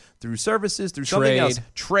goods, through services, through something else.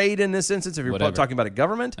 Trade in this instance, if you're talking about a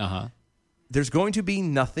government, there's going to be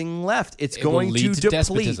nothing left. It will going to deplete.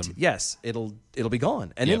 Despotism. Yes, it'll be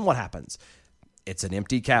gone. And then what happens? It's an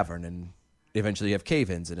empty cavern, and eventually you have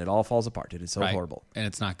cave-ins, and it all falls apart. It is so horrible. And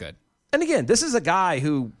it's not good. And again, this is a guy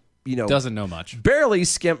who, doesn't know much. Barely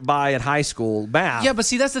skimped by in high school math. Yeah, but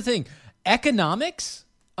see, that's the thing. Economics...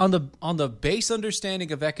 On the base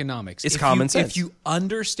understanding of economics, it's common sense. If you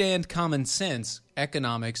understand common sense,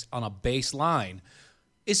 economics on a baseline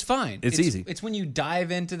is fine. It's easy. It's when you dive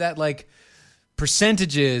into that like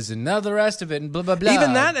percentages and all the rest of it and blah blah blah.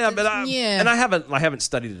 Even that, and I haven't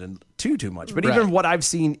studied it too much. But even what I've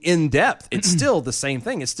seen in depth, it's still the same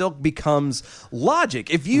thing. It still becomes logic.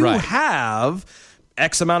 If you have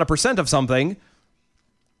X amount of percent of something.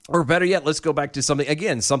 Or better yet, let's go back to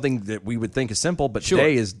something that we would think is simple, but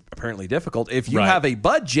today is apparently difficult. If you have a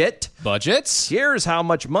budgets, here's how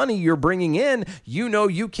much money you're bringing in.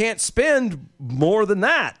 You can't spend more than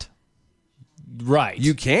that. Right.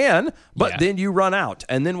 You can, but then you run out.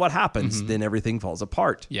 And then what happens? Then everything falls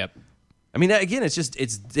apart. Yep. I mean, again, it's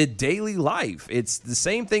the daily life. It's the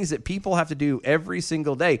same things that people have to do every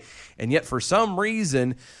single day. And yet, for some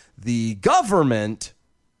reason, the government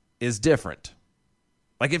is different.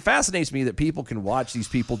 Like, it fascinates me that people can watch these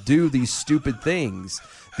people do these stupid things,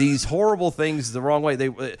 these horrible things the wrong way.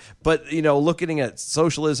 But looking at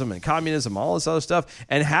socialism and communism, all this other stuff,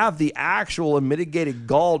 and have the actual and mitigated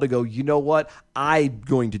gall to go, you know what? I'm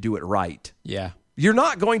going to do it right. Yeah. You're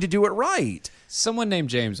not going to do it right. Someone named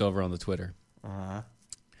James over on the Twitter.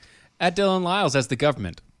 At Dylan Lyles as the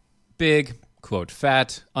government. Big, quote,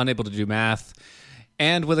 fat, unable to do math,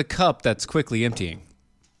 and with a cup that's quickly emptying.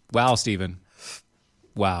 Wow, Stephen.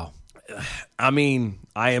 Wow. I mean,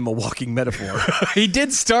 I am a walking metaphor. He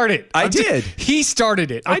did start it. I did. He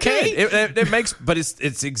started it. Okay. It makes, but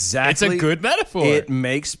it's exactly. It's a good metaphor. It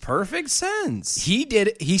makes perfect sense. He did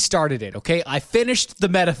it. He started it. Okay. I finished the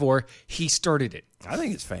metaphor. He started it. I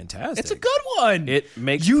think it's fantastic. It's a good one. It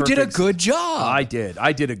makes. You did a good job. I did.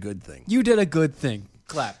 I did a good thing. You did a good thing.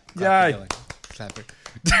 Clap. Yeah. Clap it.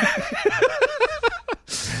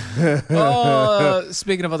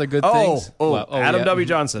 Speaking of other good things. Adam W.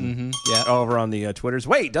 Johnson. Yeah. Over on the Twitters.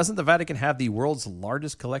 Wait, doesn't the Vatican have the world's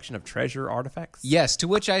largest collection of treasure artifacts? Yes, to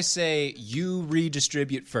which I say you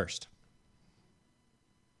redistribute first.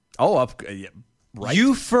 Right.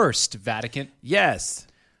 You first, Vatican. Yes.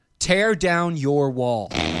 Tear down your wall.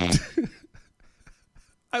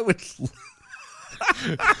 I would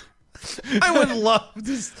love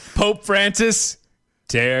this. Pope Francis,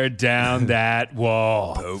 tear down that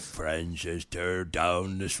wall. Pope Francis, tear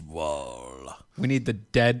down this wall. We need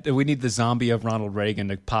the zombie of Ronald Reagan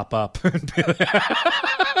to pop up.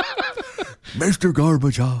 Mr.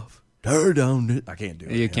 Gorbachev, tear down it. I can't do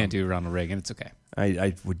it. You can't do Ronald Reagan. It's okay.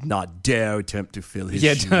 I would not dare attempt to fill his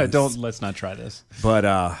shoes. Let's not try this. But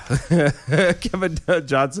Kevin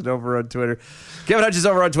Johnson over on Twitter. Kevin Hutch is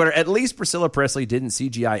over on Twitter. At least Priscilla Presley didn't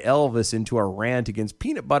CGI Elvis into a rant against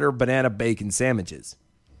peanut butter, banana, bacon sandwiches.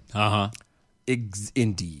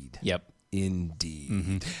 Indeed. Yep. Indeed.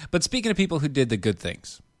 Mm-hmm. But speaking of people who did the good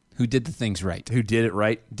things, who did the things right. Who did it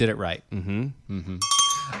right. Did it right. Mm-hmm. Mm-hmm.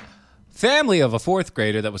 Family of a fourth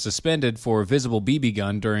grader that was suspended for a visible BB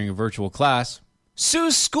gun during a virtual class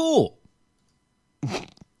sues school.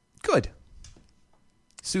 Good.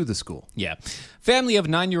 Sue the school. Yeah. Family of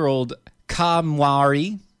 9-year-old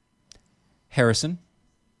Kamari Harrison.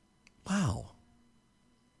 Wow.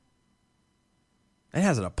 It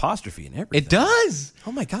has an apostrophe in everything. It does.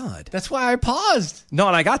 Oh, my God. That's why I paused. No,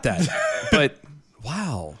 and I got that. But,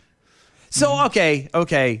 wow. So,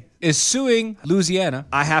 okay. Is suing Louisiana.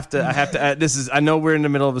 I have to, I know we're in the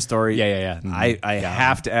middle of a story. Yeah. Mm-hmm. I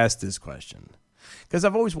have to ask this question. Because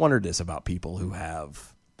I've always wondered this about people who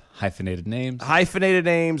have hyphenated names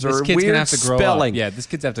or weird spelling. Yeah, this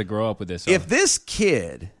kid's have to grow up with this. If this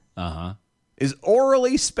kid is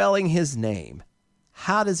orally spelling his name,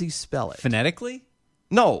 how does he spell it? Phonetically?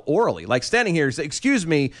 No, orally. Like standing here, say, excuse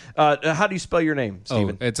me, how do you spell your name,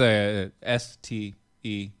 Stephen? Oh, it's a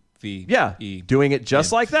S-T-E-V-E. Yeah, doing it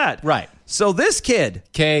just like that. Right. So this kid.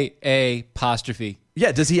 K-A-apostrophe.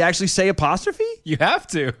 Yeah, does he actually say apostrophe? You have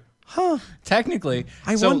to. Huh. Technically.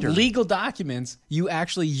 I wonder. Legal documents, you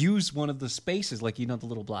actually use one of the spaces, like, the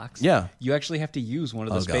little blocks. Yeah. You actually have to use one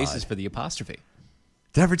of the spaces for the apostrophe.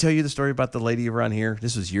 Did I ever tell you the story about the lady around here?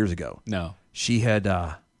 This was years ago. No. She had,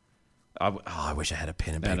 I wish I had a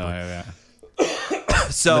pen and paper. Yeah.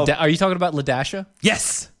 So, are you talking about LaDasha?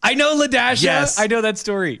 Yes. I know LaDasha. Yes. I know that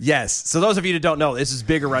story. Yes. So those of you that don't know, this is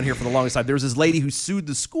big around here for the longest time. There was this lady who sued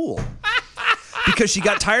the school because she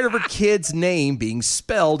got tired of her kid's name being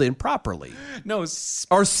spelled improperly. No,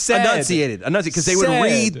 or enunciated, because they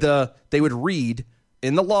would read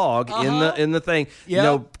in the log in the thing,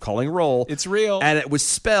 calling roll. It's real, and it was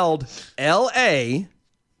spelled L-A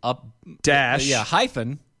dash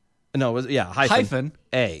hyphen. No, it was hyphen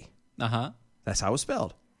A. That's how it was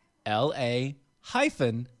spelled. L-A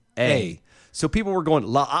hyphen A. So people were going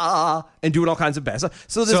la and doing all kinds of bad stuff.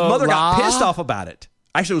 So this mother got pissed off about it.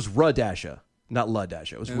 Actually, it was Ra-Dasha, not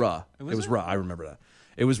La-Dasha. It was Ra. It was Ra. I remember that.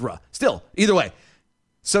 It was Ra. Still, either way.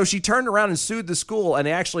 So she turned around and sued the school, and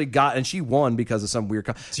they actually and she won because of some weird.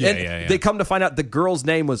 They come to find out the girl's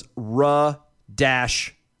name was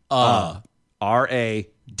Ra-Dash R-A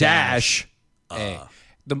dash A.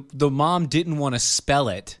 The mom didn't want to spell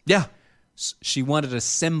it. Yeah. She wanted a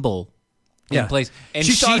symbol in place. And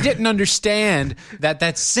she didn't understand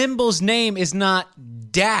that symbol's name is not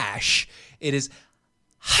dash. It is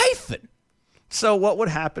hyphen. So what would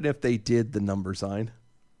happen if they did the number sign?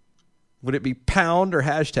 Would it be pound or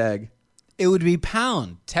hashtag? It would be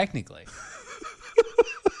pound, technically.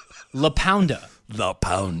 La Pounda. La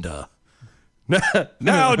Pounda.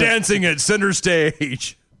 Now dancing at center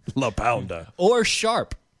stage. La Pounda. Or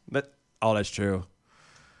sharp. That's true.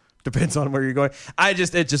 Depends on where you're going. It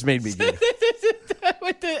just made me giggle.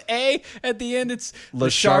 With the A at the end, it's La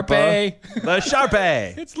Sharpe. La Sharpe.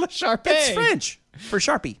 It's La Sharpe. It's French for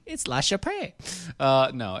Sharpie. It's La Sharpe.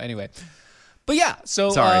 No, anyway. But yeah,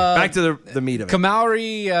 so... Sorry, back to the meat of it.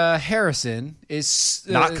 Kamari Harrison is...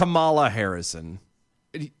 Not Kamala Harrison.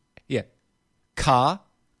 Yeah.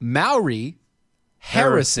 Maori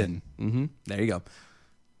Harrison. Mm-hmm. There you go.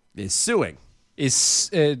 Is suing.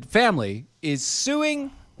 Family is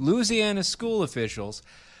suing Louisiana school officials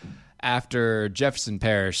after Jefferson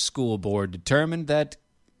Parish School Board determined that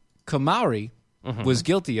Kamari was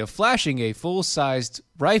guilty of flashing a full-sized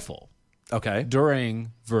rifle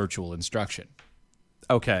during virtual instruction.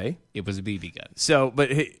 Okay. It was a BB gun. So, but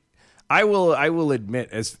I will admit,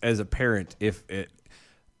 as a parent,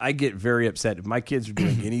 I get very upset if my kids are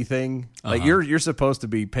doing anything. Like you're supposed to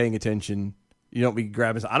be paying attention. You don't be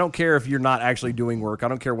grabbing. I don't care if you're not actually doing work. I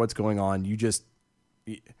don't care what's going on. You just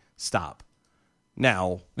stop.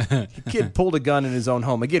 Now, the kid pulled a gun in his own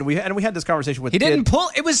home. Again, we had this conversation with He the kid. didn't pull.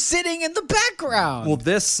 It was sitting in the background. Well,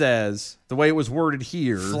 this says, the way it was worded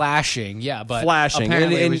here. Flashing, yeah, but Flashing.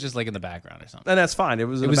 apparently And it was just like in the background or something. And that's fine. It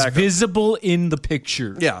was visible in the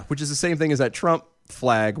picture. Yeah, which is the same thing as that Trump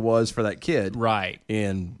flag was for that kid. Right.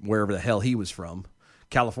 In wherever the hell he was from,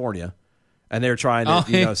 California. And they're trying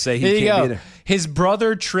to, say here he you can't go. be there. His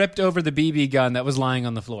brother tripped over the BB gun that was lying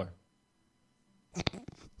on the floor.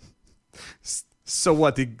 So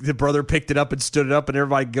what? The brother picked it up and stood it up, and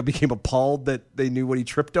everybody became appalled that they knew what he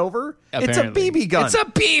tripped over? Apparently. It's a BB gun. It's a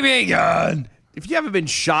BB gun. If you haven't been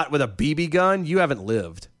shot with a BB gun, you haven't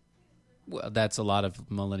lived. Well, that's a lot of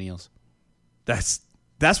millennials. That's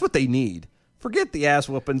what they need. Forget the ass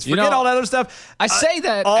whoopings. You Forget know, all that other stuff. I say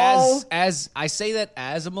that all- as I say that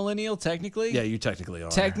as a millennial, technically. Yeah, you technically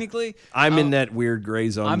are. Technically, I'm in that weird gray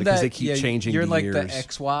zone because they keep changing You're the like years. the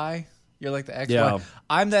XY. You're like the XY. Yeah.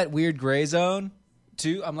 I'm that weird gray zone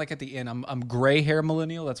too. I'm like at the end. I'm gray hair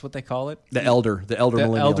millennial. That's what they call it. The elder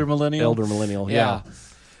millennial. Elder millennial. Elder millennial. Yeah.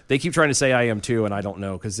 They keep trying to say I am too, and I don't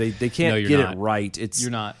know because they can't No, you're get not. it right.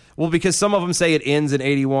 You're not. Well, because some of them say it ends in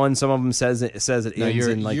 81. Some of them says it ends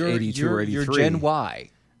in like 82 or 83. You're Gen Y.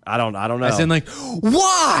 I don't know. As in like,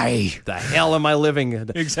 why? The hell am I living?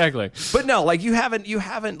 Exactly. But no, like you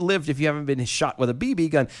haven't lived if you haven't been shot with a BB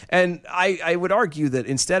gun. And I would argue that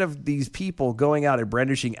instead of these people going out and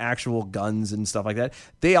brandishing actual guns and stuff like that,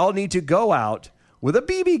 they all need to go out with a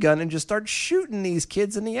BB gun and just start shooting these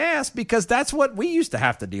kids in the ass because that's what we used to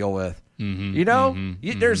have to deal with. Mm-hmm, you know,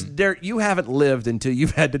 you haven't lived until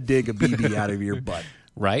you've had to dig a BB out of your butt.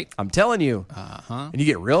 Right. I'm telling you. Uh-huh. And you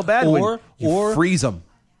get real bad when you freeze them.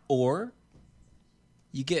 Or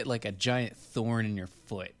you get like a giant thorn in your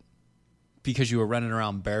foot because you were running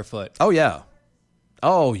around barefoot. Oh, yeah.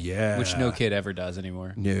 Oh, yeah. Which no kid ever does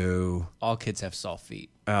anymore. No. All kids have soft feet.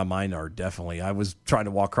 Mine are definitely. I was trying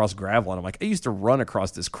to walk across gravel, and I'm like, I used to run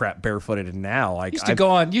across this crap barefooted, and now like used to go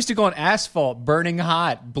on asphalt, burning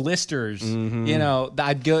hot, blisters. Mm-hmm. You know,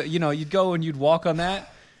 I'd go. You know, you'd go and you'd walk on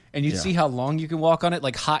that, and you'd see how long you can walk on it,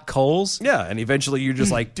 like hot coals. Yeah, and eventually you're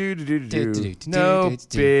just like, no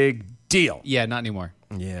big deal. Yeah, not anymore.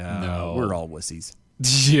 Yeah, no, we're all wussies.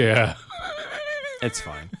 Yeah, it's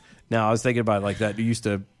fine. Now I was thinking about like that. You used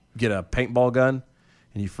to get a paintball gun,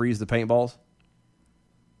 and you freeze the paintballs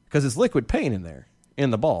because it's liquid paint in there in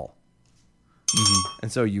the ball,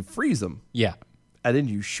 and so you freeze them. Yeah. And then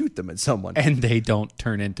you shoot them at someone. And they don't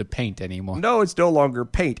turn into paint anymore. No, it's no longer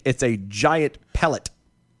paint. It's a giant pellet.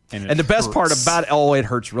 And the best part about it, it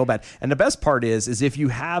hurts real bad. And the best part is if you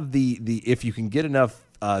have if you can get enough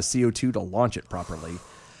CO2 to launch it properly,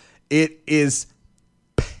 it is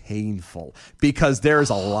painful because there's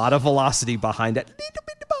a lot of velocity behind it.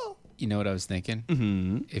 You know what I was thinking?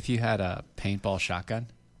 Mm-hmm. If you had a paintball shotgun.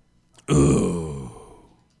 Ooh.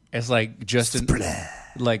 It's like just it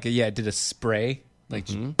did a spray. Like,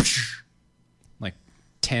 like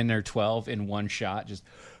 10 or 12 in one shot. Just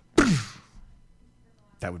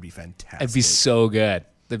that would be fantastic. It'd be so good.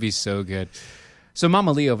 That'd be so good. So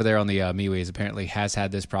Mama Lee over there on the MeWe's apparently has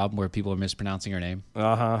had this problem where people are mispronouncing her name.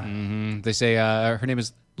 Uh-huh. Mm-hmm. They say her name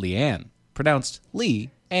is Leanne, pronounced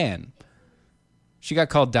Lee-Ann. She got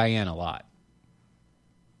called Diane a lot.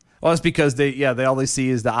 Well, it's because they always see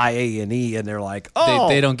is the I-A-N-E, and they're like, oh.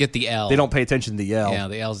 They don't get the L. They don't pay attention to the L. Yeah,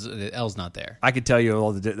 the L's not there. I could tell you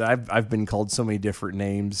all I've been called so many different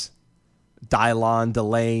names. Dylon,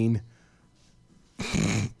 Delane,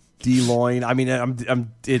 Deloigne. I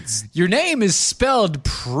mean, it's... Your name is spelled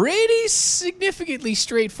pretty significantly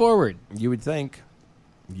straightforward. You would think.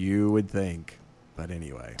 But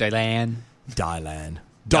anyway. Dylan. Dylon.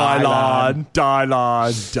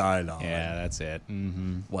 Yeah, that's it.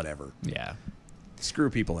 Mm-hmm. Whatever. Yeah.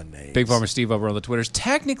 Screw people in names. Big Farmer Steve over on the Twitters.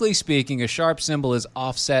 Technically speaking, a sharp symbol is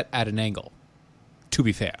offset at an angle. To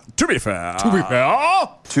be fair.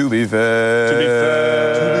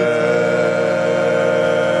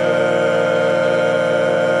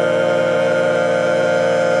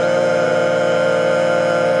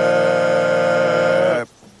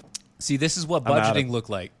 See, this is what budgeting look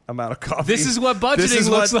like. I'm out of coffee. This is what budgeting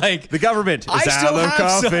looks like. The government is out of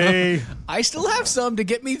coffee. I still have some to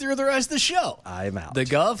get me through the rest of the show. I'm out. The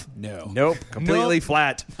gov? No. Nope. Completely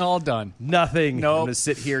flat. All done. Nothing. Nope. I'm going to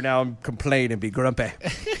sit here now and complain and be grumpy.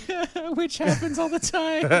 Which happens all the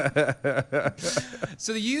time.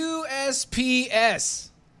 So the USPS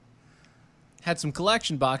had some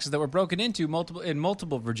collection boxes that were broken into in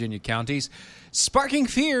multiple Virginia counties, sparking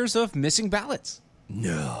fears of missing ballots.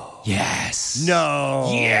 No. Yes.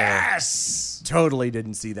 No. Yes. Totally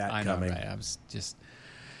didn't see that I know, coming. right? I was just...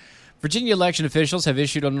 Virginia election officials have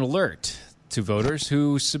issued an alert to voters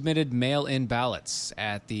who submitted mail-in ballots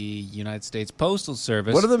at the United States Postal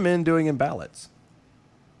Service. What are the men doing in ballots?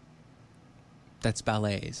 That's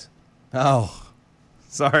ballets. Oh,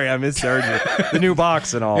 sorry, I misheard you. The new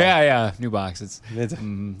box and all. Yeah, new box. It's a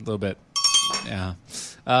little bit. Yeah.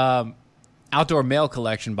 Outdoor mail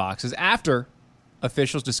collection boxes after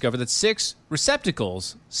officials discovered that 6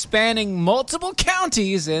 receptacles spanning multiple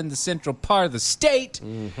counties in the central part of the state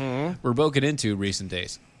were broken into recent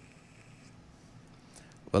days.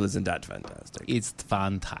 Well, isn't that fantastic? It's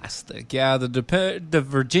fantastic. Yeah, the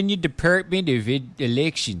Virginia Department of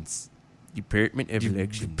Elections. Department of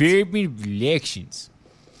Elections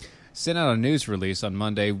sent out a news release on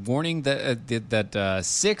Monday warning that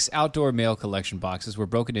 6 outdoor mail collection boxes were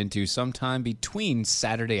broken into sometime between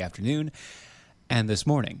Saturday afternoon and this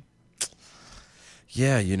morning.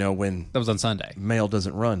 Yeah, when... That was on Sunday. Mail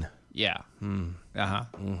doesn't run. Yeah.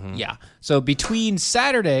 Yeah. So between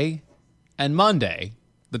Saturday and Monday,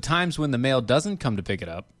 the times when the mail doesn't come to pick it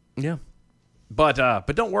up. Yeah. But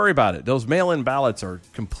don't worry about it. Those mail-in ballots are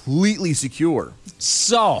completely secure.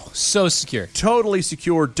 So secure. Totally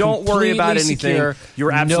secure. Don't worry about anything. Secure.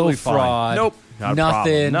 You're absolutely no fraud. fine. Nope. Not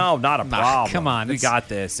nothing. A problem. No, not a problem. Come on. We got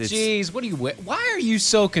this. Jeez, why are you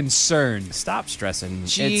so concerned? Stop stressing.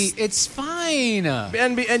 It's fine.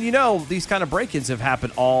 And these kind of break-ins have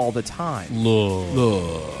happened all the time.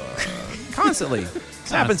 Look. Constantly.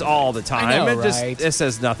 This happens all the time. I know, right? It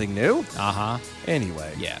says nothing new. Uh-huh.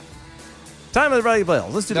 Anyway. Yeah. Time of the Ready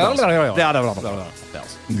Bells. Let's do the bells.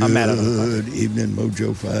 Bells. I'm mad at them. Good evening,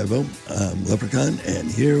 Mojo 50. I'm Leprechaun,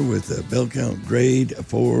 and here with the bell count grade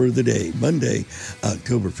for the day, Monday,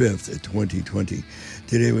 October 5th, 2020.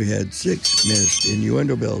 Today we had 6 missed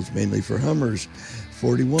innuendo bells, mainly for Hummers,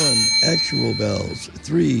 41 actual bells,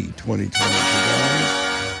 3 2020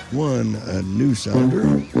 bells, 1 new sounder,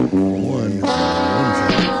 1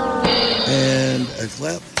 sounder, and a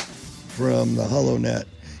clap from the HoloNet,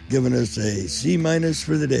 giving us a C-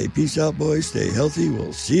 for the day. Peace out, boys. Stay healthy.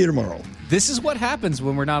 We'll see you tomorrow. This is what happens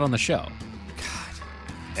when we're not on the show.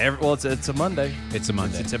 God. It's a Monday. It's a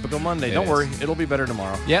Monday. It's a typical Monday. Don't worry. It'll be better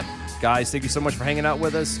tomorrow. Yep. Guys, thank you so much for hanging out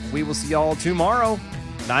with us. We will see y'all tomorrow,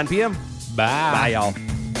 9 p.m. Bye. Bye, y'all.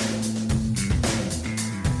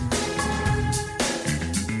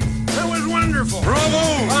 That was wonderful. Bravo!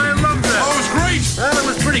 I loved that. Oh, it was great. Well, it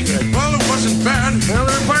was pretty good. Well, it wasn't bad. Well,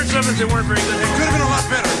 there were parts of it that weren't very good. It could have been a lot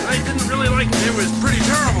better. I didn't really like it. It was pretty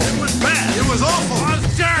terrible. It was bad. It was awful. It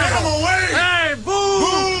was terrible. Get him away! Hey,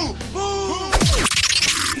 boo! Boo!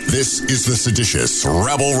 This is the seditious,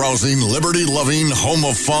 rabble-rousing, liberty-loving, home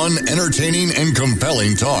of fun, entertaining, and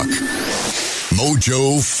compelling talk.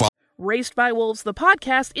 Mojo 5. Raised by Wolves, the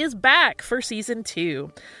podcast, is back for Season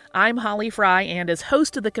 2. I'm Holly Fry, and as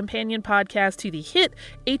host of the companion podcast to the hit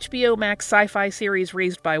HBO Max sci-fi series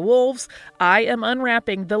Raised by Wolves, I am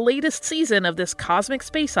unwrapping the latest season of this cosmic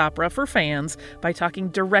space opera for fans by talking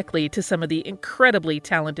directly to some of the incredibly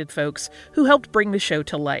talented folks who helped bring the show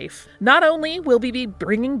to life. Not only will we be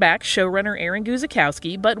bringing back showrunner Aaron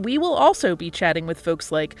Guzikowski, but we will also be chatting with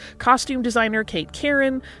folks like costume designer Kate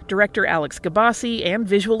Karen, director Alex Gabassi, and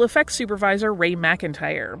visual effects supervisor Ray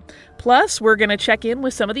McIntyre. Plus, we're going to check in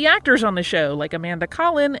with some of the actors on the show, like Amanda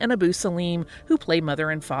Collin and Abu Salim, who play mother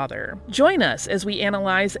and father. Join us as we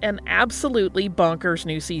analyze an absolutely bonkers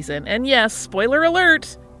new season. And yes, spoiler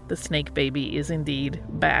alert, the snake baby is indeed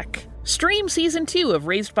back. Stream Season 2 of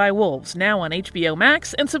Raised by Wolves now on HBO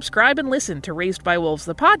Max, and subscribe and listen to Raised by Wolves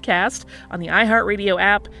the podcast on the iHeartRadio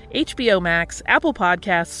app, HBO Max, Apple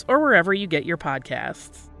Podcasts, or wherever you get your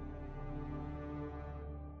podcasts.